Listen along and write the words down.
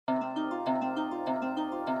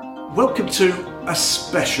Welcome to a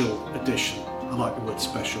special edition, I like the word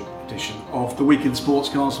special edition, of the Week in Sports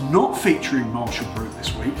Cars, not featuring Marshall Brute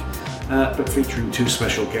this week, but featuring two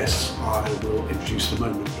special guests I will introduce in a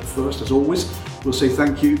moment. But first, as always, we'll say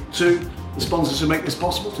thank you to the sponsors who make this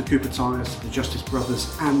possible, to Cooper Tyres, to the Justice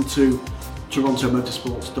Brothers, and to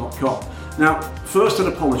TorontoMotorsports.com. Now, first an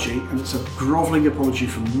apology, and it's a grovelling apology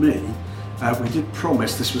from me. We did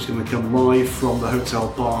promise this was going to come live from the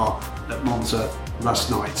hotel bar at Monza last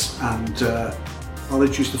night, and I'll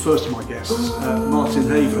introduce the first of my guests, Martin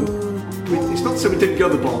Haven. It's not to say we didn't go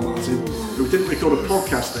to the bar, Martin, but we didn't record a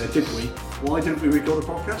podcast there, did we? Why didn't we record a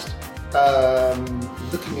podcast?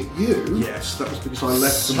 Looking at you. Yes, that was because I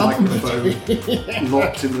left the microphone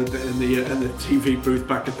locked in the TV booth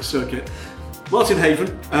back at the circuit. Martin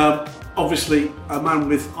Haven, obviously a man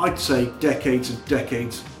with, I'd say, decades and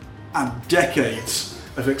decades and decades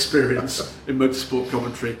of experience in motorsport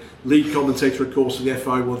commentary. Lead commentator, of course, of the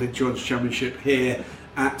FI World Endurance Championship here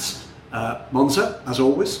at Monza, as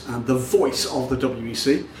always, and the voice of the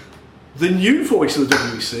WEC. The new voice of the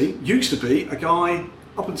WEC used to be a guy,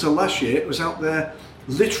 up until last year, was out there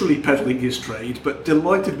literally peddling his trade, but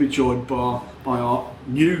delighted to be joined by our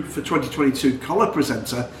new, for 2022, colour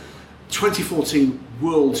presenter, 2014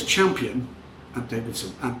 World Champion, and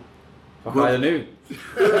Davidson. And I knew.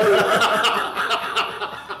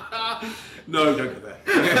 No, don't go there.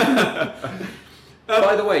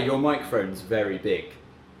 By the way, your microphone's very big.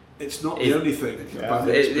 It's not the only thing about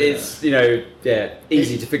it. It's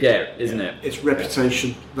easy to forget, isn't it? Its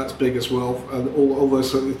reputation, that's big as well. And all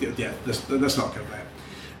those sort of, let's not go there.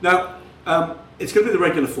 Now, it's going to be the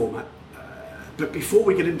regular format. But before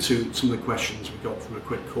we get into some of the questions we got from a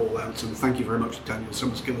quick call out, and thank you very much to Daniel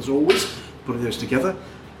Summerskill as always for putting those together.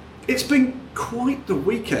 It's been quite the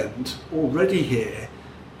weekend already here,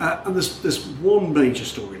 and there's one major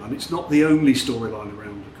storyline. It's not the only storyline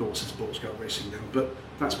around, of course, in sports car racing now, but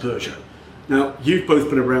that's Peugeot. Now, you've both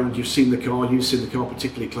been around, you've seen the car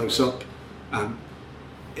particularly close up.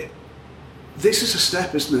 This is a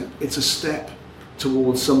step, isn't it? It's a step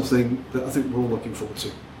towards something that I think we're all looking forward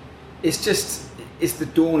to. It's the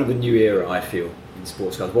dawn of a new era, I feel, in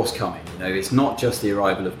sports cars. What's coming? It's not just the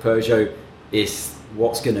arrival of Peugeot, it's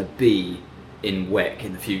what's going to be in WEC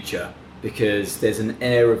in the future, because there's an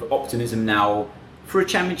air of optimism now for a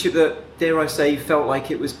championship that, dare I say, felt like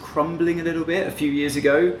it was crumbling a little bit a few years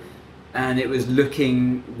ago, and it was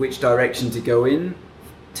looking which direction to go in.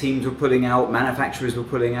 Teams were pulling out, manufacturers were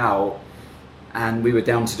pulling out, and we were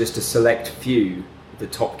down to just a select few, the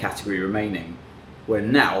top category remaining, where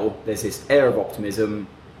now there's this air of optimism,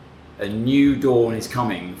 a new dawn is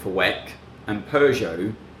coming for WEC, and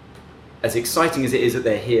Peugeot, as exciting as it is that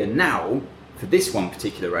they're here now for this one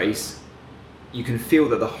particular race, you can feel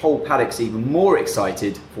that the whole paddock's even more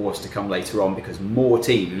excited for what's to come later on, because more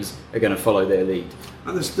teams are going to follow their lead.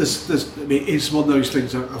 And it's one of those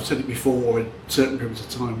things, I've said it before in certain periods of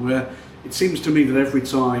time, where it seems to me that every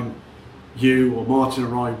time you or Martin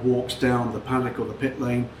or I walks down the paddock or the pit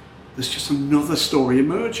lane, there's just another story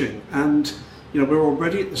emerging. And we're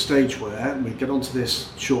already at the stage where, and we'll get onto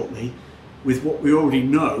this shortly, with what we already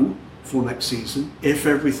know for next season, if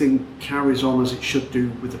everything carries on as it should do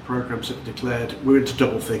with the programmes that are declared, we're into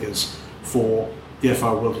double figures for the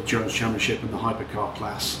FI World Endurance Championship and the hypercar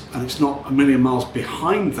class. And it's not a million miles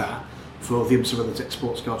behind that for the IMSA WeatherTech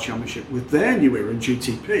Sports Car Championship with their new era in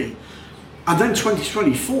GTP. And then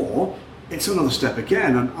 2024, it's another step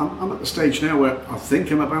again. And I'm at the stage now where I think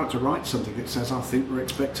I'm about to write something that says I think we're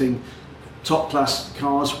expecting top class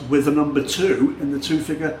cars with a number 2 in the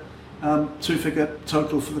two-figure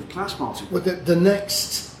total for the class, Martin. Well, the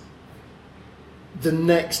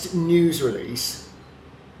next news release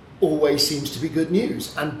always seems to be good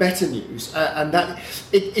news and better news, and that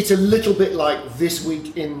it's a little bit like this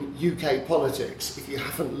week in UK politics. If you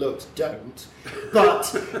haven't looked, don't.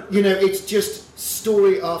 But it's just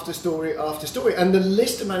story after story after story, and the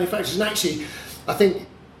list of manufacturers. And actually, I think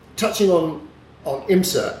touching on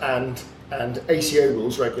IMSA and ACO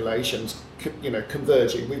rules regulations,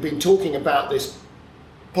 converging. We've been talking about this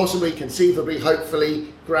possibly, conceivably,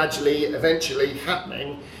 hopefully, gradually, eventually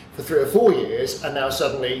happening for 3 or 4 years, and now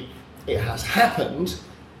suddenly it has happened,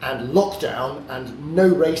 and lockdown and no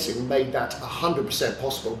racing made that 100%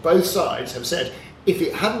 possible. Both sides have said, if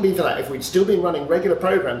it hadn't been for that, if we'd still been running regular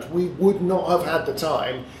programs, we would not have had the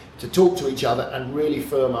time to talk to each other and really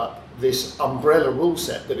firm up this umbrella rule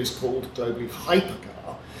set that is called globally hypercar.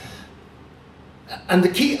 And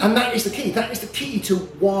that is the key to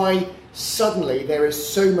why suddenly there is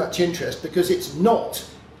so much interest, because it's not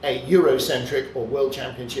a Eurocentric or World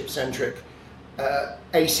Championship centric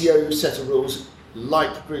ACO set of rules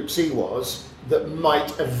like Group C was, that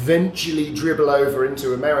might eventually dribble over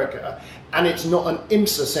into America, and it's not an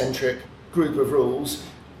IMSA-centric group of rules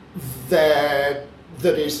there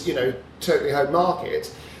that is, totally home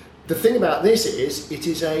market. The thing about this is it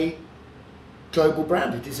is a global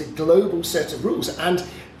brand. It is a global set of rules, and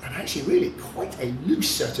actually really quite a loose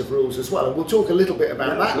set of rules as well. And we'll talk a little bit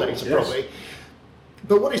about that later, probably.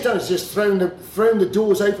 But what it's done is just thrown the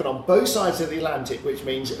doors open on both sides of the Atlantic, which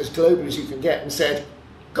means as global as you can get, and said,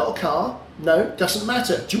 got a car? No, doesn't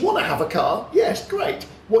matter. Do you want to have a car? Yes, great.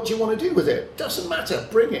 What do you want to do with it? Doesn't matter,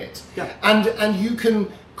 bring it. Yeah. And you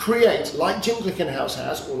can create, like Jim Glickenhaus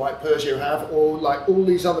has, or like Peugeot have, or like all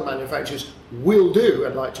these other manufacturers will do,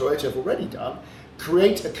 and like Toyota have already done,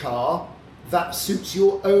 create a car that suits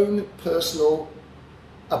your own personal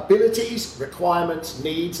abilities, requirements,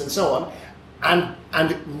 needs, and so on,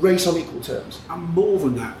 and race on equal terms. And more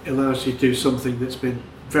than that, it allows you to do something that's been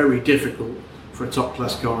very difficult for a top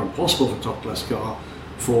class car, impossible for a top class car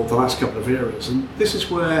for the last couple of eras. And this is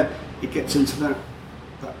where it gets into that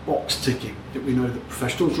box ticking, that we know that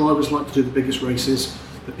professional drivers like to do the biggest races,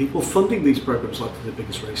 that people funding these programs like to do the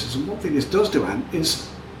biggest races. And one thing this does do, Ant, is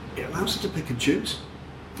it allows them to pick and choose.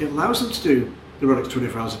 It allows them to do the Rolex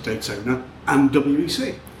 24 Hours of Daytona and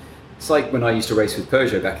WEC. It's like when I used to race with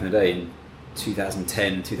Peugeot back in the day, in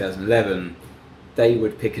 2010, 2011, they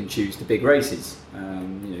would pick and choose the big races.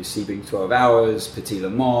 Sebring 12 Hours, Petit Le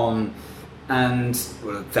Mans, and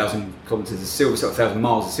 1,000 kilometres of Silverstone, 1,000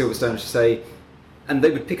 miles of Silverstone, I should say. And they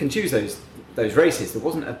would pick and choose those races. There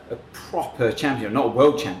wasn't a proper championship, not a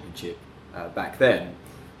world championship back then.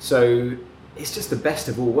 So it's just the best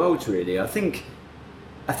of all worlds, really. I think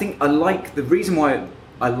I like the reason why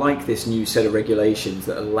I like this new set of regulations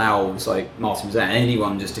that allows, like Martin was saying,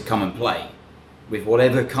 anyone just to come and play with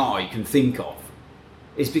whatever car you can think of,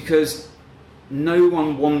 is because no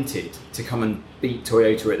one wanted to come and beat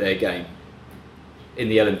Toyota at their game in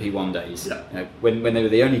the LMP1 days. Yeah. When they were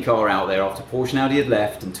the only car out there after Porsche and Audi had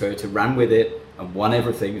left and Toyota ran with it and won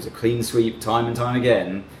everything, it was a clean sweep time and time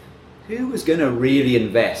again. Who was going to really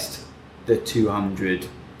invest the 200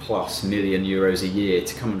 plus million euros a year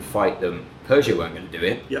to come and fight them? Peugeot weren't going to do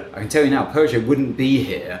it. Yeah. I can tell you now, Peugeot wouldn't be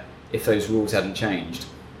here if those rules hadn't changed.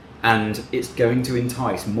 And it's going to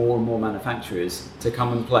entice more and more manufacturers to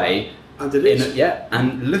come and play. And it is.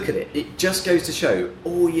 And look at it. It just goes to show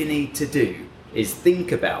all you need to do is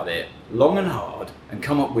think about it long and hard and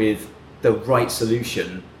come up with the right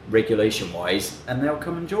solution regulation-wise, and they'll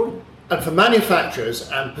come and join. And for manufacturers,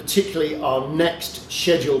 and particularly our next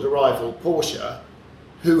scheduled arrival, Porsche,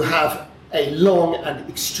 who have a long and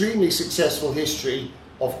extremely successful history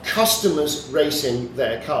of customers racing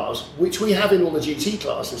their cars, which we have in all the GT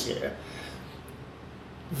classes here,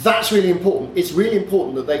 that's really important. It's really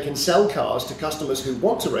important that they can sell cars to customers who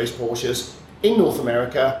want to race Porsches in North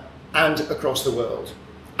America and across the world,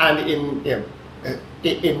 and in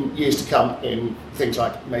years to come in things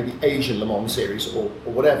like maybe Asian Le Mans series or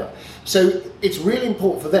whatever. So it's really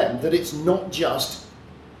important for them that it's not just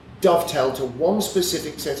dovetailed to one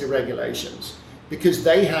specific set of regulations, because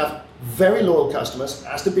they have very loyal customers,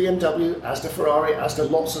 as to BMW, as to Ferrari, as to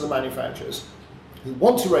lots of the manufacturers, who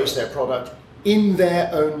want to race their product in their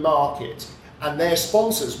own market, and their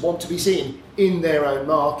sponsors want to be seen in their own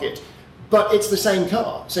market. But it's the same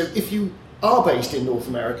car. So if you are based in North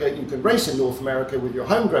America, you can race in North America with your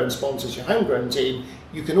homegrown sponsors, your homegrown team.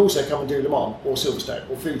 You can also come and do Le Mans or Silverstone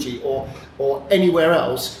or Fuji or anywhere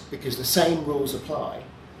else, because the same rules apply.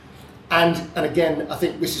 And again, I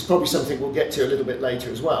think this is probably something we'll get to a little bit later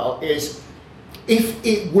as well, is if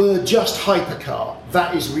it were just hypercar,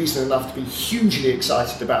 that is reason enough to be hugely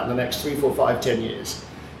excited about in the next 3, 4, 5, 10 years.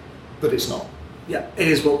 But it's not. Yeah, it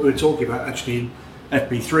is what we were talking about actually in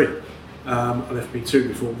FP3 and FP2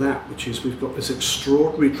 before that, which is we've got this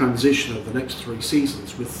extraordinary transition over the next 3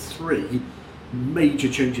 seasons with 3 major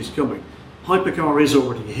changes coming. Hypercar is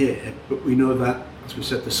already here, but we know that, as we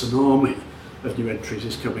said, the tsunami of new entries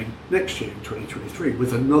is coming next year in 2023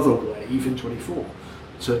 with another wave in 24.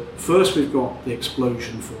 So first we've got the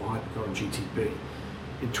explosion for hypercar and GTP.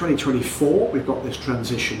 In 2024 we've got this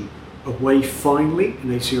transition away finally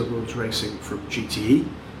in ACO rules racing from GTE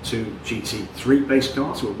to GT3 based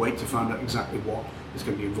cars. We'll wait to find out exactly what is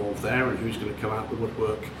going to be involved there and who's going to come out the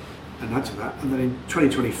woodwork and add to that. And then in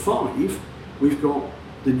 2025 we've got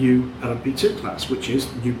the new LMP2 class, which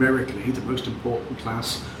is numerically the most important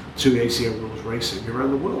class to ACO rules racing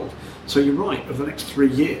around the world. So you're right, over the next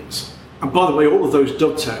 3 years. And by the way, all of those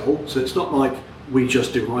dovetail, so it's not like we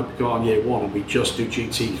just do hypercar in year 1 and we just do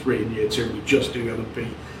GT3 in year 2 and we just do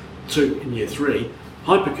LMP2 in year 3.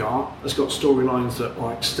 Hypercar has got storylines that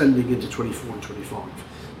are extending into 24 and 25.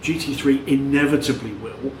 GT3 inevitably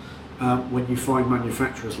will, when you find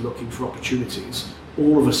manufacturers looking for opportunities,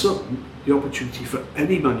 all of a sudden the opportunity for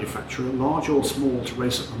any manufacturer, large or small, to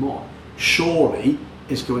race at Le Mans surely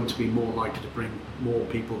is going to be more likely to bring more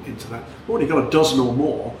people into that. We've already got a dozen or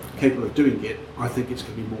more capable of doing it. I think it's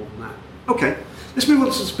going to be more than that. Okay, let's move on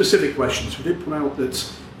to some specific questions. We did put out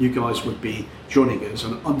that you guys would be joining us,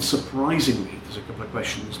 and unsurprisingly there's a couple of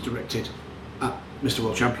questions directed at Mr.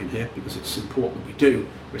 World Champion here, because it's important we do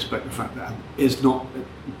respect the fact that Adam is not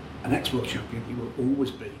an ex-world champion. He will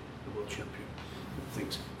always be a world champion. I think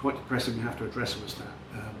it's quite depressing we have to address him as that.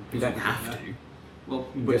 You don't have to. Well,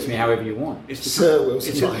 you can address me however you want. It's the Sir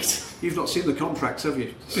Wilson, right. You've not seen the contracts, have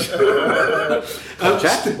you?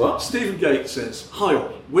 What? Stephen Gates says, hi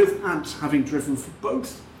all, with Ant having driven for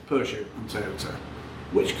both Peugeot and Toyota,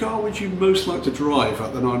 which car would you most like to drive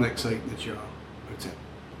at the 9X8 in the GR 010?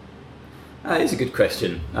 That is a good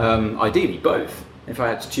question. Ideally both. If I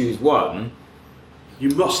had to choose one... You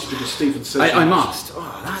must, because Stephen says... I must.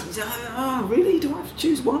 Really? Do I have to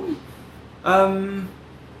choose one?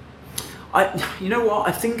 You know what?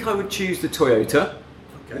 I think I would choose the Toyota.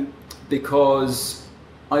 Okay. Because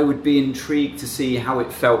I would be intrigued to see how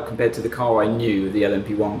it felt compared to the car I knew, the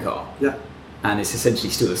LMP1 car. Yeah. And it's essentially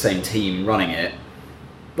still the same team running it,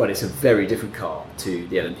 but it's a very different car to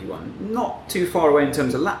the LMP1. Not too far away in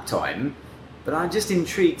terms of lap time, but I'm just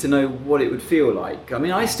intrigued to know what it would feel like. I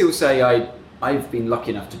mean, I still say I've been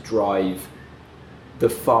lucky enough to drive the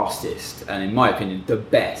fastest, and in my opinion, the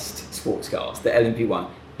best sports cars, the LMP1.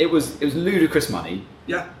 It was ludicrous money.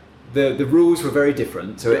 Yeah. The rules were very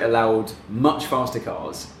different, so it allowed much faster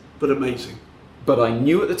cars. But amazing. But I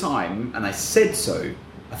knew at the time, and I said so,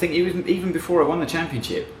 I think even before I won the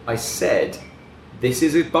championship, I said, this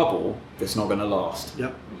is a bubble that's not going to last.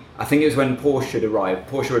 Yep. I think it was when Porsche had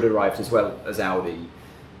arrived as well as Audi.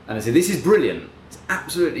 And I said, this is brilliant. It's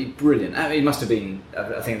absolutely brilliant. It must have been,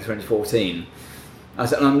 I think, 2014. I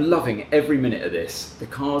said, and I'm loving every minute of this. The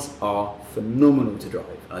cars are phenomenal to drive.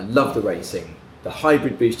 I love the racing. The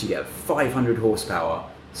hybrid boost you get, 500 horsepower,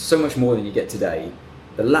 so much more than you get today.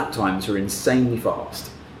 The lap times are insanely fast.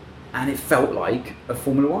 And it felt like a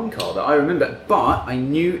Formula One car that I remember. But I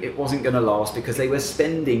knew it wasn't going to last because they were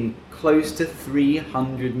spending close to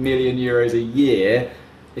 300 million euros a year.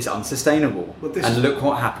 It's unsustainable. And look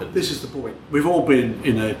what happened. This is the point. We've all been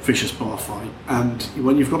in a vicious bar fight, and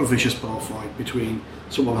when you've got a vicious bar fight between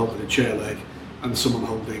someone holding a chair leg and someone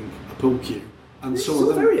holding a pool cue, and it's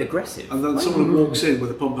all very aggressive. And then someone walks in with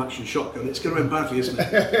a pump action shotgun, it's going to end badly, isn't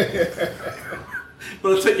it?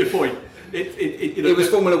 But I take your point. It was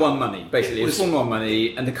Formula One money, basically. It was Formula One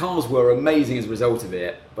money, and the cars were amazing as a result of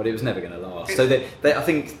it, but it was never going to last. So I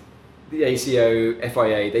think the ACO,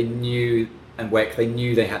 FIA, they knew, and WEC, they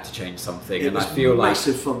knew they had to change something. And I feel like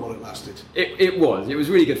massive fun while it lasted. It was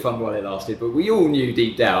really good fun while it lasted, but we all knew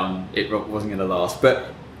deep down it wasn't going to last.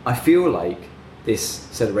 But I feel like this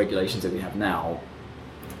set of regulations that we have now,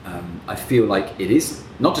 I feel like it is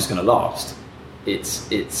not just going to last.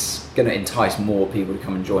 It's going to entice more people to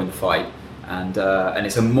come and join the fight, and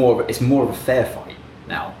it's more of a fair fight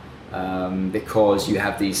now, because you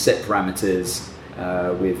have these set parameters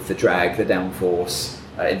with the drag, the downforce.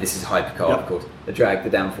 This is hypercar, yep. Of course. The drag,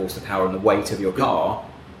 the downforce, the power, and the weight of your car.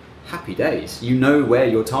 Happy days. You know where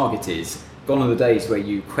your target is. Gone are the days where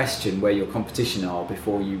you question where your competition are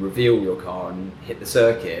before you reveal your car and hit the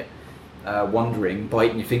circuit. Wondering,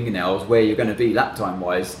 biting your fingernails where you're going to be lap time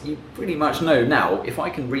wise. You pretty much know now, if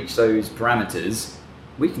I can reach those parameters,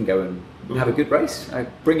 we can go and have a good race.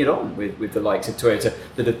 Bring it on with the likes of Toyota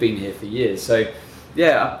that have been here for years. So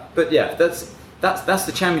yeah, but yeah, that's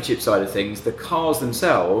the championship side of things. The cars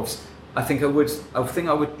themselves, I think I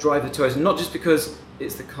would drive the Toyota, not just because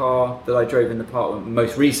it's the car that I drove in the park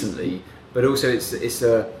most recently, but also it's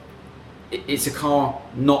a car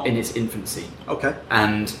not in its infancy. Okay.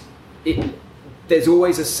 And there's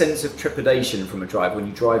always a sense of trepidation from a driver when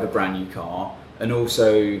you drive a brand new car, and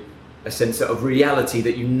also a sense of reality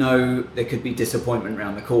that you know there could be disappointment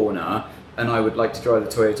around the corner. And I would like to drive the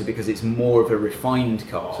Toyota because it's more of a refined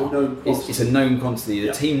car. It's a known quantity.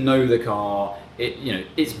 The team know the car.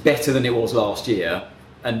 It's better than it was last year,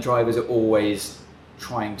 and drivers are always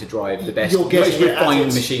trying to drive the best, most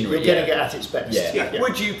refined machinery. You're getting it at its best. Yeah.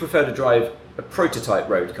 Would you prefer to drive a prototype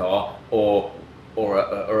road car or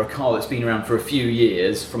a car that's been around for a few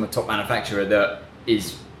years from a top manufacturer that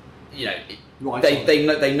is,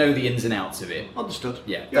 they know the ins and outs of it? Understood.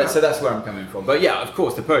 Yeah. So that's where I'm coming from. But yeah, of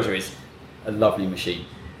course, the Peugeot is a lovely machine.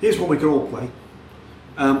 Here's what we can all play.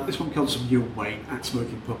 This one comes from you, Wayne, at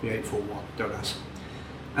Smoking Puppy 841. Don't ask.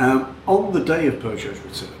 On the day of Peugeot's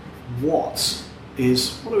return, what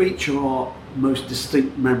is what are each of our most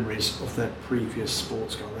distinct memories of their previous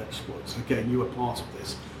sports car exploits? Again, you were part of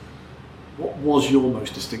this. What was your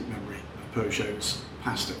most distinct memory of Peugeot's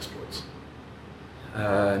past exploits?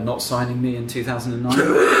 Not signing me in 2009.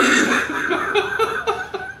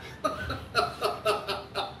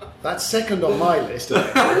 That's second on my list.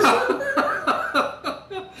 That's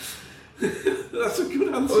a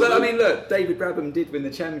good answer. Well, I mean, look, David Brabham did win the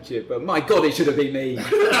championship, but my God, it should have been me.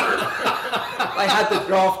 I had the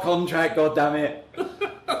draft contract, God damn it.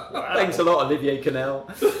 Wow. Thanks a lot, Olivier Cannell.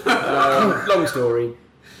 Long story.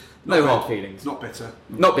 No hard feelings. Not bitter.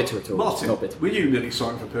 Not bitter at all. Martin, not bitter. Were you nearly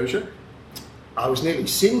signed for Peugeot? I was nearly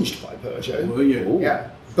singed by Peugeot. Were you? Ooh.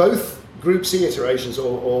 Yeah. Both Group C iterations,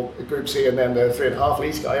 or Group C and then the 3.5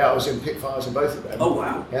 litre guy. I was in pit fires in both of them. Oh,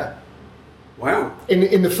 wow. Yeah. Wow.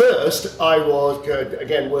 In the first, I was,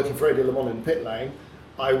 again, working for Radio Le Mans in the pit lane.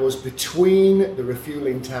 I was between the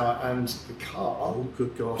refuelling tower and the car. Oh,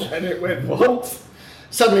 good God. And it went, what?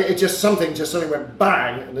 Suddenly, something went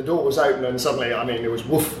bang, and the door was open, and suddenly, I mean, it was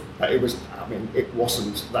woof. It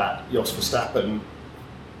wasn't that Jos Verstappen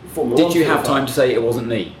Formula 1. Did you have time to say it wasn't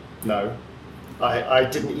me? No. I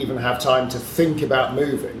didn't even have time to think about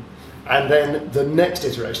moving. And then the next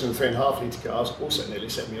iteration of the 3.5 litre cars also nearly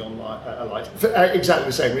set me on a light for exactly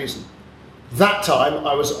the same reason. That time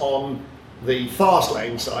I was on the fast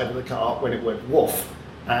lane side of the car when it went woof,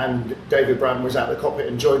 and David Brabham was out of the cockpit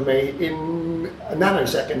and joined me in a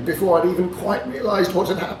nanosecond before I'd even quite realised what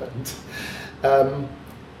had happened.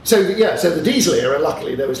 So the diesel era,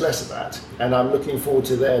 luckily there was less of that, and I'm looking forward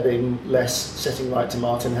to there being less setting light to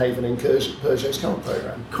Martin Haven in Peugeot's current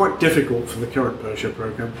programme. Quite difficult for the current Peugeot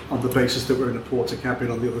programme on the basis that we're in a porter cabin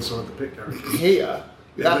on the other side of the pit carriage. Here,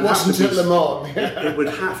 that wasn't at Le Mans. It would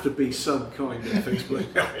have to be some kind of thing.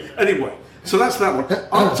 Anyway, so that's that one.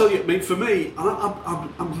 I'll tell you, I mean, for me,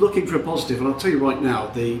 I'm looking for a positive, and I'll tell you right now,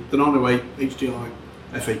 the 908 HDI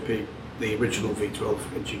FAP, the original V12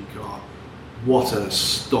 engine car, what an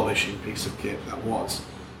astonishing piece of kit that was.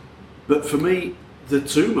 But for me, the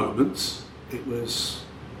two moments, it was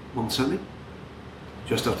Montagny,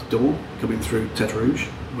 just after dawn, coming through Tête Rouge,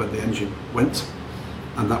 when the engine went,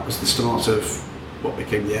 and that was the start of what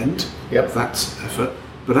became the end of that effort.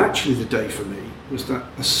 But actually the day for me was that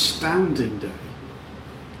astounding day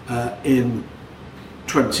in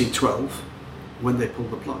 2012 when they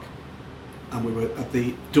pulled the plug. And we were at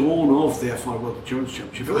the dawn of the FI World Endurance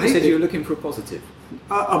Championship. You said you were looking for a positive.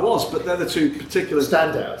 I was, but they're the two particular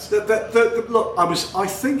standouts. Look, I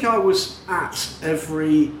think I was at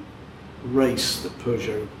every race that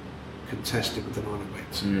Peugeot contested with the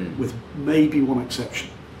 908, with maybe one exception.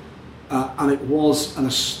 And it was an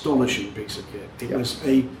astonishing piece of kit. It was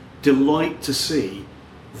a delight to see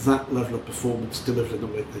that level of performance delivered in the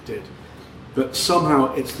way they did. But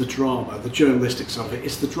somehow it's the drama, the journalistic side of it.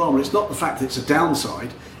 It's the drama. It's not the fact that it's a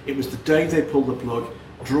downside. It was the day they pulled the plug.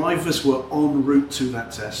 Drivers were en route to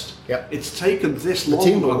that test. It's taken this long, the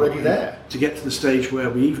team were already there, to get to the stage where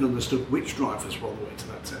we even understood which drivers were on the way to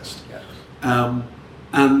that test.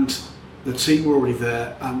 And the team were already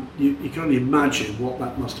there, and you can only imagine what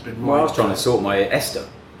that must have been like. Well, I was trying to sort my Esther.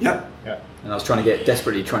 And I was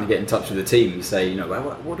desperately trying to get in touch with the team and say,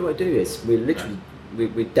 what do I do? We're literally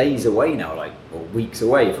we're days away now, or weeks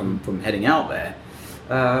away from heading out there.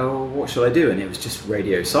 What shall I do? And it was just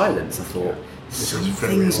radio silence. I thought,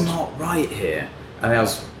 something's not right here. I mean, I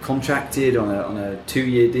was contracted on a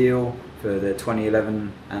 2-year deal for the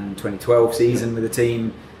 2011 and 2012 season with the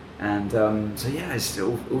team. And all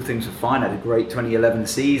things were fine. I had a great 2011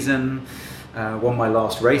 season, won my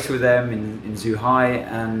last race with them in Zhuhai,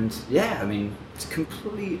 and it's a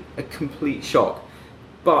complete shock.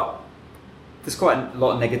 But there's quite a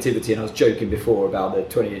lot of negativity, and I was joking before about the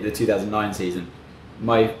 2009 season.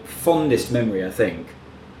 My fondest memory, I think,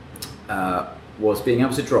 was being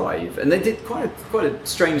able to drive, and they did quite a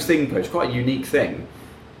strange thing, Post, quite a unique thing.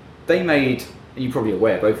 They made, and you're probably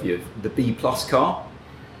aware, both of you, the B Plus car,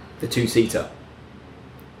 the 2-seater.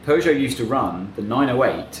 Peugeot used to run the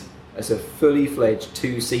 908 as a fully fledged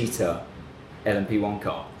 2-seater LMP1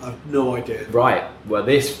 car. I have no idea. Right. Well,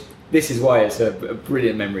 this is why it's a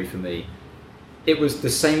brilliant memory for me. It was the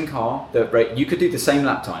same car that you could do the same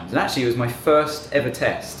lap times, and actually it was my first ever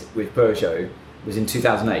test with Peugeot. It was in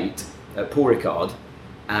 2008 at Paul Ricard,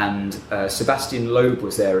 and Sebastian Loeb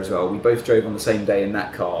was there as well. We both drove on the same day in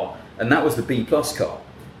that car, and that was the B Plus car.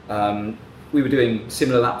 We were doing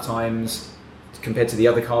similar lap times compared to the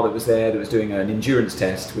other car that was there, that was doing an endurance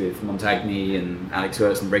test with Montagny and Alex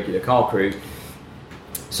Wirtz and regular car crew.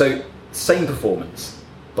 So same performance,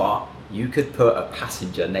 but you could put a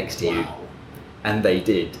passenger next to you, and they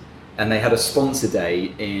did. and they had a sponsor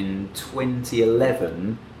day in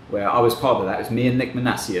 2011 where I was part of that. It was me and Nick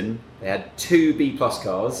Manassian. They had 2 B+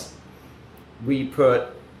 cars. We put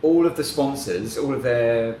all of the sponsors, all of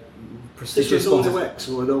their prestigious This was sponsors. an X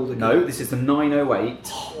or an older No, this is the 908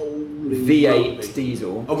 Holy V8 moly.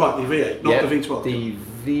 diesel. Oh right, the V8, not Yeah, the V12. The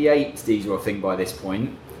V8 diesel, I think, by this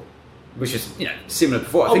point, which is similar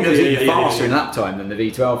before. I think Oh, it was yeah, even yeah, faster yeah. in that time than the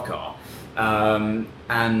V12 car,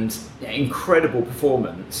 and incredible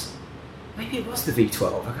performance. Maybe it was the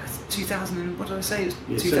V12. 2000. What did I say? It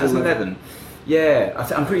was 2011. Yeah,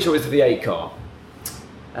 I'm pretty sure it was the V8 car.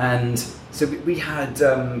 And so we had.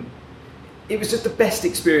 It was just the best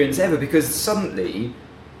experience ever because suddenly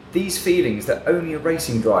these feelings that only a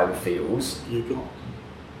racing driver feels You got.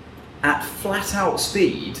 at flat out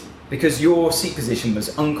speed, because your seat position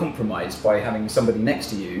was uncompromised by having somebody next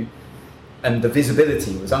to you, and the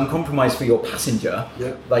visibility was uncompromised for your passenger,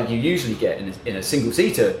 Yeah. like you usually get in a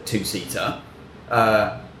single-seater, two-seater,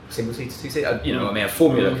 single-seater, two-seater, a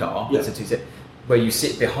Formula car, Yeah. that's a two-seater, where you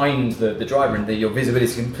sit behind the driver and your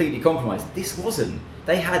visibility is completely compromised. This wasn't.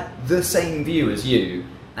 They had the same view as you,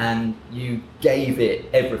 and you gave it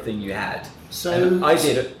everything you had. So And I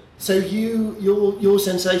did it. So your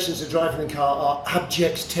sensations of driving the car are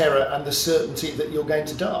abject terror and the certainty that you're going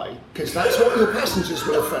to die, because that's what your passengers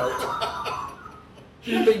will have felt.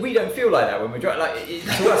 But we don't feel like that when we drive.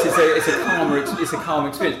 To us, it's a calm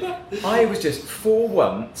experience. I was just, for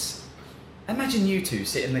once. Imagine you two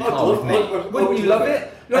sit in the car with me. Wouldn't you love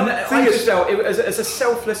it? No, And I just felt it was as a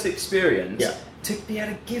selfless experience. Yeah. To be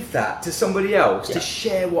able to give that to somebody else, Yeah. to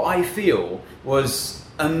share what I feel, was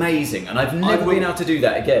amazing, and I've never been able to do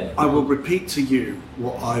that again. I will repeat to you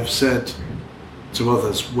what I've said to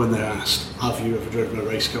others when they're asked, have you ever driven a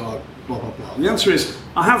race car, blah, blah, blah. And the answer is,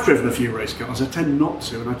 I have driven a few race cars. I tend not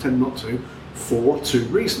to, and I tend not to for 2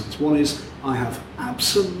 reasons. One is, I have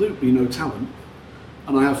absolutely no talent,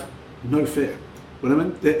 and I have no fear. When I'm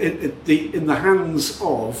in the hands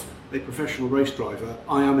of a professional race driver,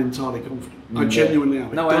 I am entirely confident. I genuinely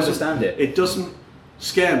am. No, I understand it. It doesn't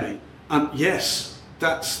scare me. And yes,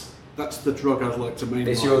 that's the drug I'd like to maintain.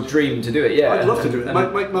 It's your dream to do it, yeah. I'd love to do it.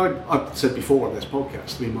 I've said before on this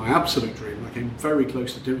podcast, my absolute dream, and I came very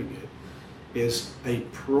close to doing it, is a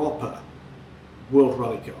proper World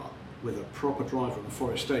Rally car with a proper driver on the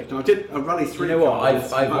Forest stage. Now I did a Rally 3 You know what? car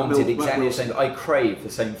with I've Matt wanted Matt exactly the Wilson. same. I crave the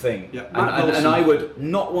same thing. Yeah, Matt and Wilson. I would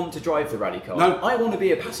not want to drive the rally car. No. I want to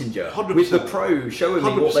be a passenger 100%. with the pro showing me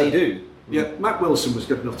what 100%. they do. Yeah, Matt Wilson was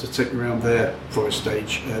good enough to take me around their Forest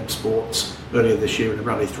Stage Sports earlier this year in a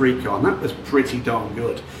Rally 3 car, and that was pretty darn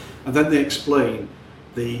good. And then they explain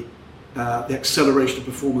the acceleration of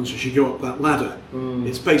performance as you go up that ladder.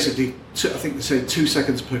 It's basically, I think they say 2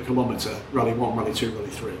 seconds per kilometre, Rally 1, Rally 2, Rally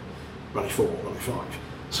 3, Rally 4, Rally 5.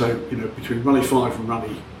 So, between Rally 5 and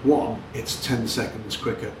Rally 1, it's 10 seconds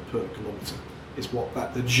quicker per kilometre, is what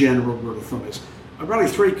the general rule of thumb is. A Rally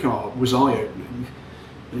 3 car was eye-opening,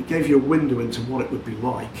 and it gave you a window into what it would be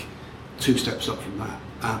like 2 steps up from that,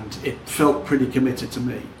 and it felt pretty committed to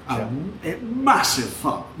me. Massive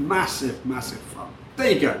fun, massive fun.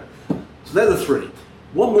 There you go. So they're the 3.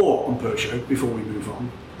 One more on Peugeot before we move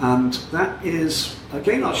on, and that is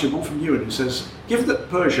again actually one from Ewan, who says, given that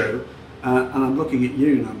Peugeot, and I'm looking at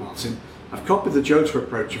you now, Martin, I've copied the Jota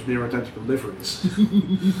approach of near identical liveries.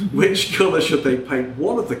 Which colour should they paint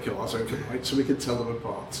one of the cars overnight so we can tell them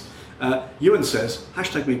apart? Ewan says,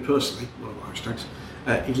 hashtag me personally, one of the hashtags,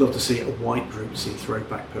 he'd love to see a white Group C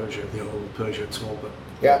throwback Peugeot, the old Peugeot Talbot.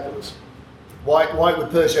 Yeah. White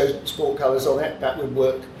with Peugeot sport colours on it, that would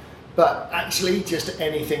work. But actually, just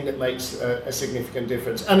anything that makes a significant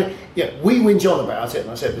difference. And we whinge on about it, and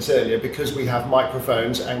I said this earlier, because we have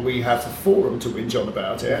microphones and we have the forum to whinge on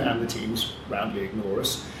about it, and the teams roundly ignore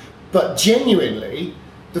us. But genuinely,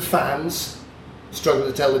 the fans struggle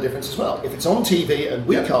to tell the difference as well. If it's on TV and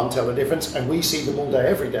we can't tell the difference, and we see them all day,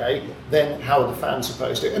 every day, then how are the fans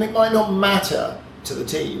supposed to? And it might not matter to the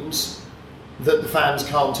teams that the fans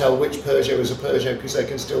can't tell which Peugeot is a Peugeot, because they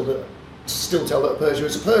can still tell that a Peugeot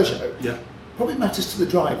is a Peugeot. Yeah. Probably matters to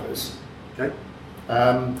the drivers. Okay.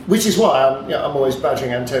 Which is why I'm always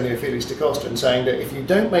badgering Antonio Felix da Costa and saying that if you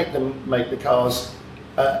don't make the cars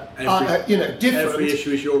different, Every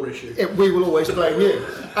issue is your issue. we will always blame you.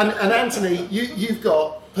 And Anthony, you've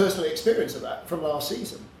got personal experience of that from last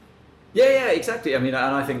season. Yeah, exactly. I mean,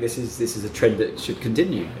 and I think this is a trend that should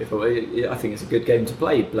continue. I think it's a good game to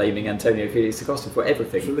play, blaming Antonio Felix da Costa for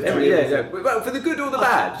everything. For Well, for the good or the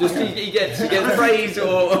bad. Just he gets praise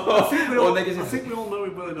or negative. I think we all know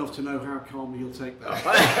him well enough to know how calmly he'll take that.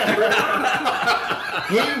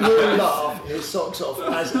 He will laugh his socks off,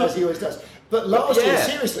 as he always does. But last year, Yeah.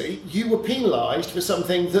 seriously, you were penalised for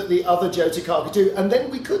something that the other Jota car could do, and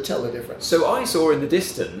then we could tell the difference. So I saw in the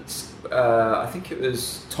distance, I think it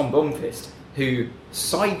was Tom Blomqvist, who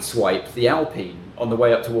sideswiped the Alpine on the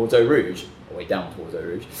way up towards Eau Rouge, or way down towards Eau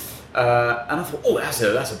Rouge. And I thought, oh, that's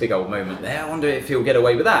a big old moment there. I wonder if he'll get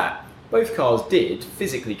away with that. Both cars did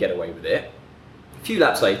physically get away with it. A few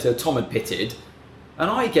laps later, Tom had pitted,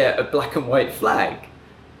 and I get a black and white flag.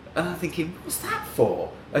 And I'm thinking, what's that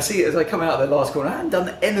for? I see it as I come out of the last corner. I hadn't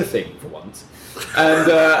done anything for once.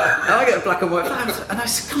 And I get a black and white flag. And I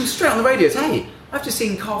come straight on the radio. Hey, I've just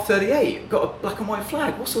seen car 38. Got a black and white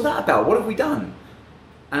flag. What's all that about? What have we done?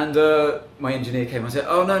 And my engineer came and said,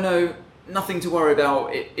 oh, no, nothing to worry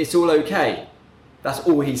about. It's all okay. That's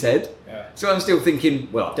all he said. Yeah. So I'm still thinking,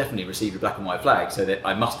 well, I've definitely received a black and white flag. So that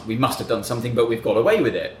we must have done something, but we've got away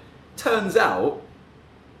with it. Turns out,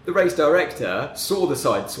 the race director saw the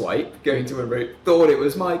side swipe going to a route, thought it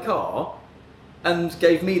was my car, and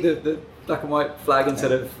gave me the black and white flag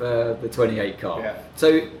instead of the 28 car. Yeah.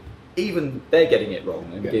 So even they're getting it wrong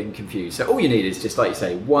and getting confused. So all you need is just, like you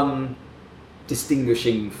say, one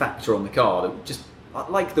distinguishing factor on the car that just,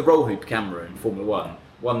 like the roll hoop camera in Formula One.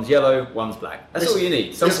 One's yellow, one's black. That's all you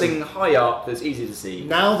need. Something high up that's easy to see.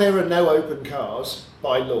 Now there are no open cars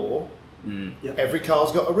by law. Yep. Every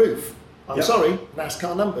car's got a roof. I'm sorry,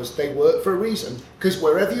 NASCAR numbers, they work for a reason. Because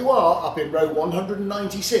wherever you are, up in row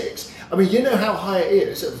 196, I mean, you know how high it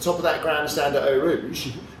is at the top of that grandstand at Eau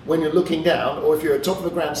Rouge when you're looking down, or if you're at the top of the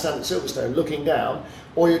grandstand at Silverstone looking down,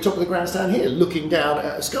 or you're at the top of the grandstand here looking down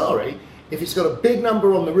at Ascari. If it's got a big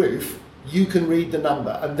number on the roof, you can read the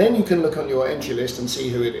number, and then you can look on your entry list and see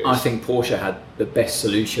who it is. I think Porsche had the best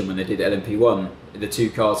solution when they did LMP1. The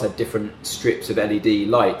two cars had different strips of LED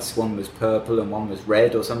lights. One was purple and one was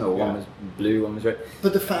red or something, or one was blue, one was red.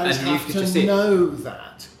 But the fans And you have could to just see it. know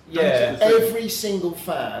that. Yeah. Every single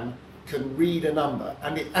fan can read a number,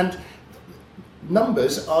 and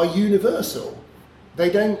numbers are universal.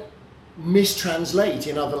 They don't mistranslate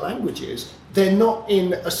in other languages. They're not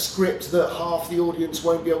in a script that half the audience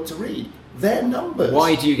won't be able to read. They're numbers.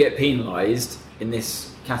 Why do you get penalised in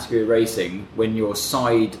this category of racing when your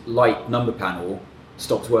side light number panel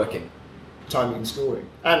stops working? Timing and scoring,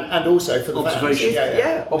 and also for the Observation. fans.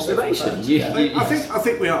 Yeah, Also for the observation. fans, You- yeah. you- I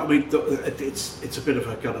think we are. I mean, it's a bit of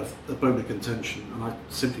a kind of a bone of contention, and I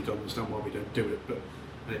simply don't understand why we don't do it. But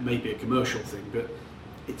and it may be a commercial thing, but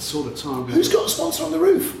it's sort of time. Who's got a sponsor on the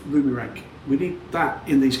roof? Roomy rank? We need that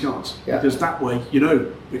in these cars, Yeah. because that way you know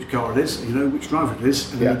which car it is, and you know which driver it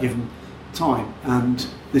is at Yeah. any given time. And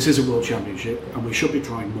this is a world championship, and we should be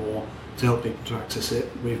trying more to help people to access it.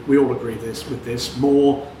 We all agree with this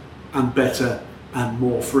more and better and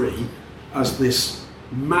more free. As this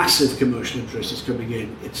massive commercial interest is coming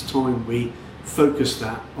in, it's time we focus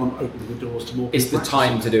that on opening the doors to more people. It's the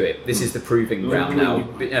time to do it. This is the proving ground now.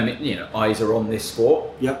 I mean, eyes are on this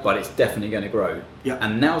sport, but it's definitely going to grow. Yeah.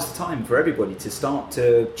 And now's the time for everybody to start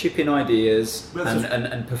to chip in ideas Well,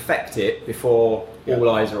 and perfect it before all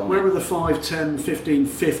eyes are on Where it. are the 5, 10, 15,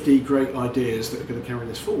 50 great ideas that are going to carry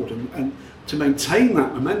this forward? And to maintain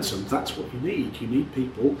that momentum, that's what you need. You need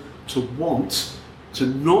people to want to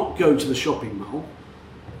not go to the shopping mall,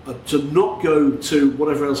 to not go to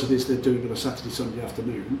whatever else it is they're doing on a Saturday, Sunday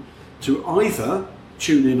afternoon, to either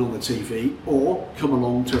tune in on the TV or come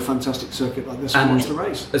along to a fantastic circuit like this and watch the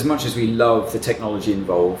race. As much as we love the technology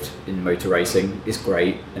involved in motor racing, it's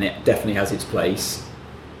great and it definitely has its place.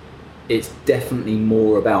 It's definitely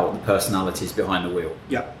more about the personalities behind the wheel.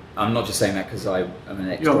 Yeah. I'm not just saying that because I'm an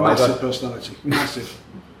ex-driver. You're a massive personality. Massive.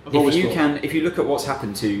 I've always thought. If you look at what's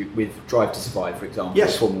happened with Drive to Survive, for example,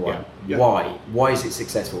 Yes. Formula One, Yeah. why is it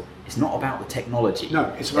successful? It's not about the technology.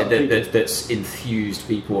 No, it's about people. That's enthused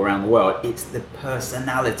people around the world. It's the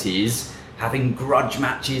personalities having grudge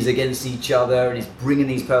matches against each other, and it's bringing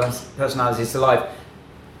these personalities to life.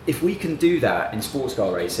 If we can do that in sports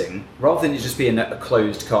car racing, rather than it just being a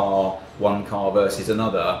closed car, one car versus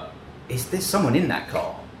another, there's someone in that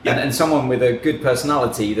car. Yeah. And someone with a good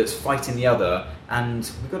personality that's fighting the other, and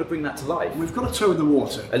we've got to bring that to life. We've got a toe in the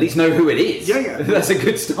water. At least know who it is. Yeah. That's a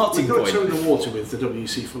good starting We've got point. a toe in the water with the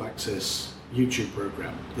WC Full Access YouTube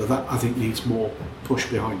programme. That I think needs more push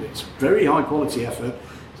behind it. It's very high quality effort.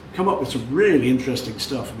 Come up with some really interesting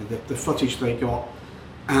stuff. I mean, the footage they got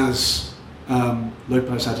as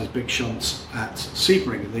Lopez had his big shunts at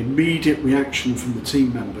Sebring, and the immediate reaction from the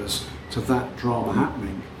team members to that drama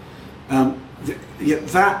happening.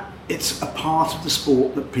 It's a part of the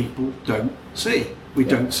sport that people don't see. We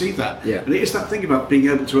don't see that. Yeah. And it is that thing about being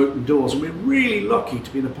able to open doors, and we're really lucky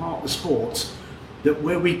to be in a part of the sport that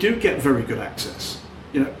where we do get very good access.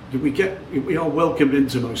 We are welcomed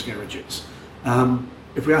into most garages.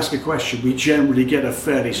 if we ask a question, we generally get a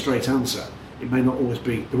fairly straight answer. It may not always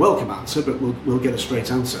be the welcome answer, but we'll get a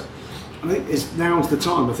straight answer. I think now's the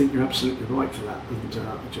time. I think you're absolutely right for that,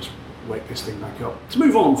 and just wake this thing back up. To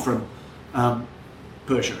move on from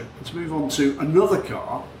Peugeot, and to move on to another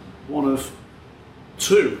car, one of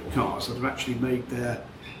two cars that have actually made their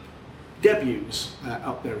debuts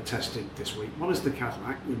up there testing this week. One is the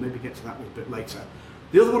Cadillac. We'll maybe get to that a little bit later.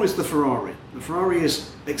 The other one is the Ferrari. The Ferrari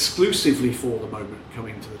is exclusively for the moment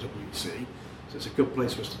coming to the WEC, so it's a good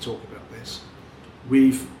place for us to talk about this.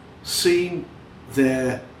 We've seen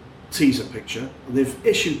their teaser picture, and they've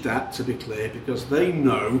issued that, to be clear, because they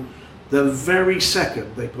know the very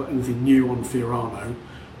second they put anything new on Fiorano,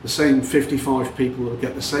 the same 55 people will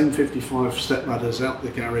get the same 55 step ladders out the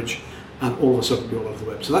garage, and all of a sudden be all over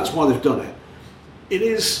the web. So that's why they've done it. It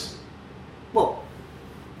is, well,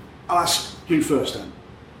 I'll ask you first then,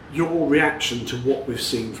 your reaction to what we've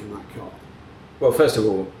seen from that car. Well, first of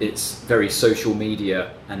all, it's very social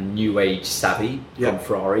media and new age savvy from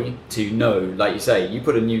Ferrari to know, like you say, you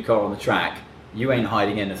put a new car on the track, you ain't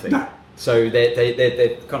hiding anything. No. So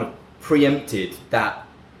they've kind of preempted that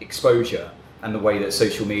exposure and the way that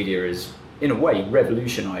social media is, in a way,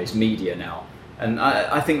 revolutionised media now. And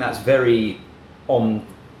I think that's very on,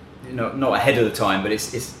 not ahead of the time, but it's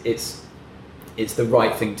the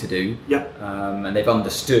right thing to do. And they've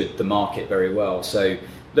understood the market very well. So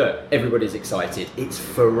look, everybody's excited. It's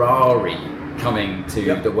Ferrari coming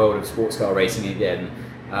to the world of sports car racing again.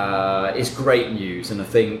 It's great news, and I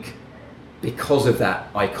think because of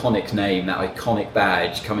that iconic name, that iconic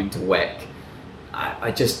badge coming to WEC,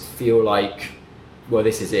 I just feel like, well,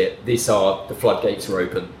 this is it. The floodgates are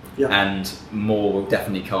open, and more will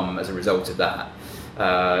definitely come as a result of that.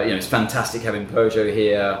 It's fantastic having Peugeot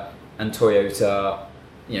here and Toyota,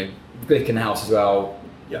 Glickenhaus as well,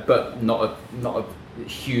 but not a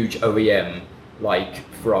huge OEM like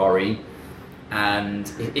Ferrari,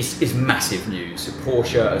 and it's massive news.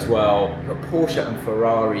 Porsche as well. Porsche and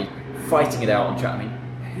Ferrari fighting it out on track. I mean,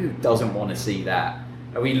 who doesn't want to see that?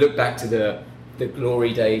 And we look back to the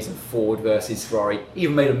glory days of Ford versus Ferrari.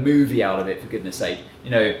 Even made a movie out of it, for goodness sake.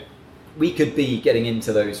 We could be getting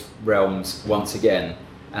into those realms once again,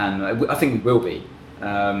 and I think we will be.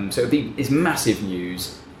 So it's massive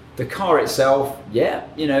news. The car itself,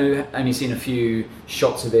 only seen a few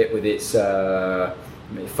shots of it with its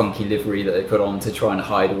funky livery that they put on to try and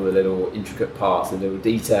hide all the little intricate parts, the little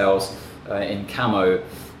details in camo.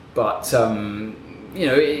 But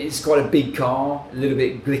it's quite a big car, a little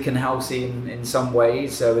bit Glickenhausy in some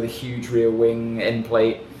ways, with a huge rear wing, end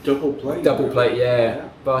plate. Double plate, yeah.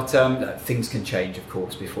 But things can change, of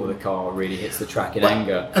course, before the car really hits the track in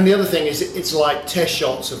anger. And the other thing is, it's like test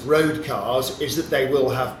shots of road cars, is that they will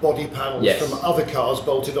have body panels from other cars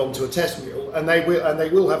bolted onto a test wheel, and they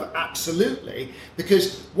will have absolutely,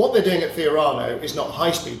 because what they're doing at Fiorano is not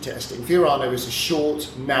high-speed testing. Fiorano is a short,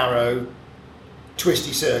 narrow,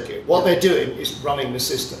 twisty circuit. What they're doing is running the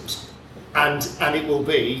systems, and it will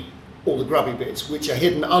be all the grubby bits, which are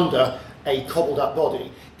hidden under a cobbled up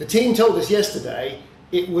body. The team told us yesterday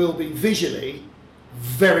it will be visually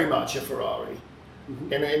very much a Ferrari.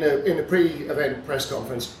 In a pre-event press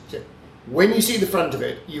conference, when you see the front of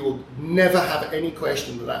it, you will never have any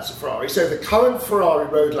question that that's a Ferrari. So the current Ferrari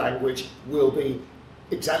road language will be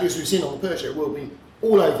exactly as we've seen on the Peugeot, will be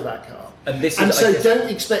all over that car. And so don't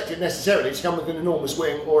expect it necessarily to come with an enormous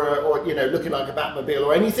wing or looking like a Batmobile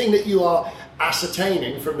or anything that you are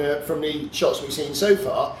ascertaining from the shots we've seen so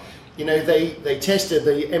far. They tested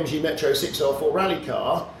the MG Metro 6R4 rally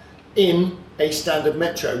car in a standard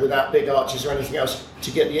Metro without big arches or anything else to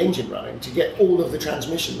get the engine running, to get all of the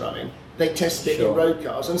transmission running. They tested it in road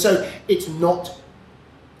cars, and so it's not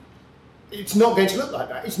going to look like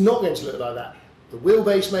that. It's not going to look like that. The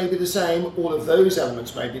wheelbase may be the same, all of those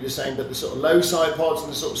elements may be the same, but the sort of low side pods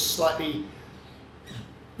and the sort of slightly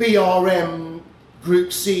BRM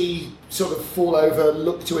Group C sort of fall over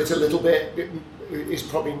look to it a little bit is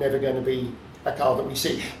probably never going to be a car that we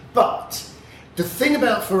see. But the thing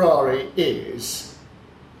about Ferrari is,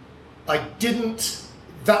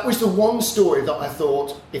 that was the one story that I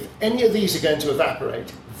thought, if any of these are going to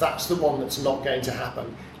evaporate, that's the one that's not going to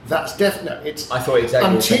happen. That's definite. I thought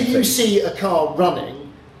exactly the same until you thing. see a car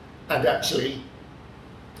running and actually,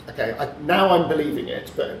 now I'm believing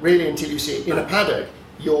it, but really until you see it in a paddock,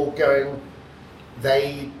 you're going,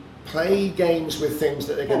 they play games with things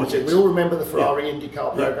that they're going to do. We all remember the Ferrari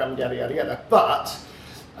IndyCar program, yada, yada, yada. But,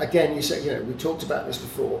 again, you say, we talked about this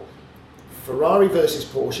before. Ferrari versus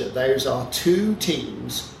Porsche, those are two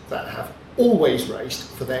teams that have always raced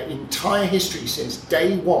for their entire history since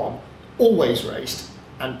day one, always raced,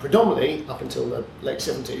 and predominantly, up until the late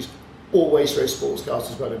 70s, always race sports cars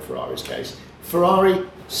as well in Ferrari's case. Ferrari,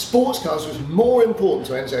 sports cars was more important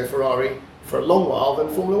to Enzo Ferrari for a long while than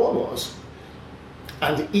Formula One was.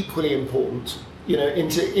 And equally important,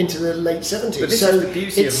 into the late 70s. But this is the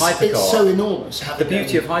beauty of hypercar. It's so enormous. The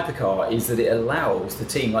beauty of hypercar is that it allows the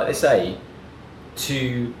team, like they say,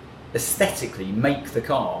 to aesthetically make the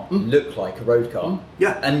car look like a road car.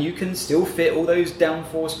 Yeah. And you can still fit all those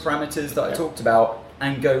downforce parameters that I talked about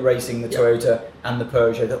and go racing the Toyota and the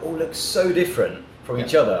Peugeot that all look so different from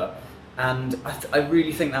each other. And I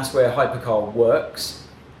really think that's where hypercar works.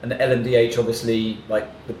 And the LMDH, obviously, like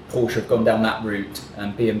the Porsche have gone down that route,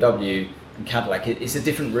 and BMW and Cadillac, it's a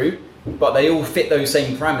different route, but they all fit those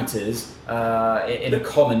same parameters in a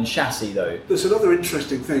common chassis, though. There's another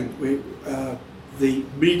interesting thing. The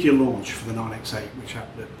media launch for the 9X8, which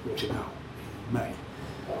happened at Portimao in May,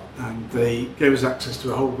 and they gave us access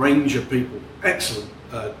to a whole range of people. Excellent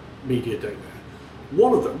media day there.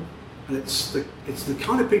 One of them, and it's the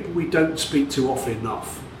kind of people we don't speak to often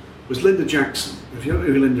enough, was Linda Jackson. If you don't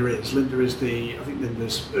know who Linda is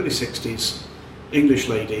Linda's early 60s, English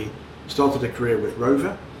lady, started a career with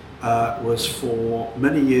Rover, was for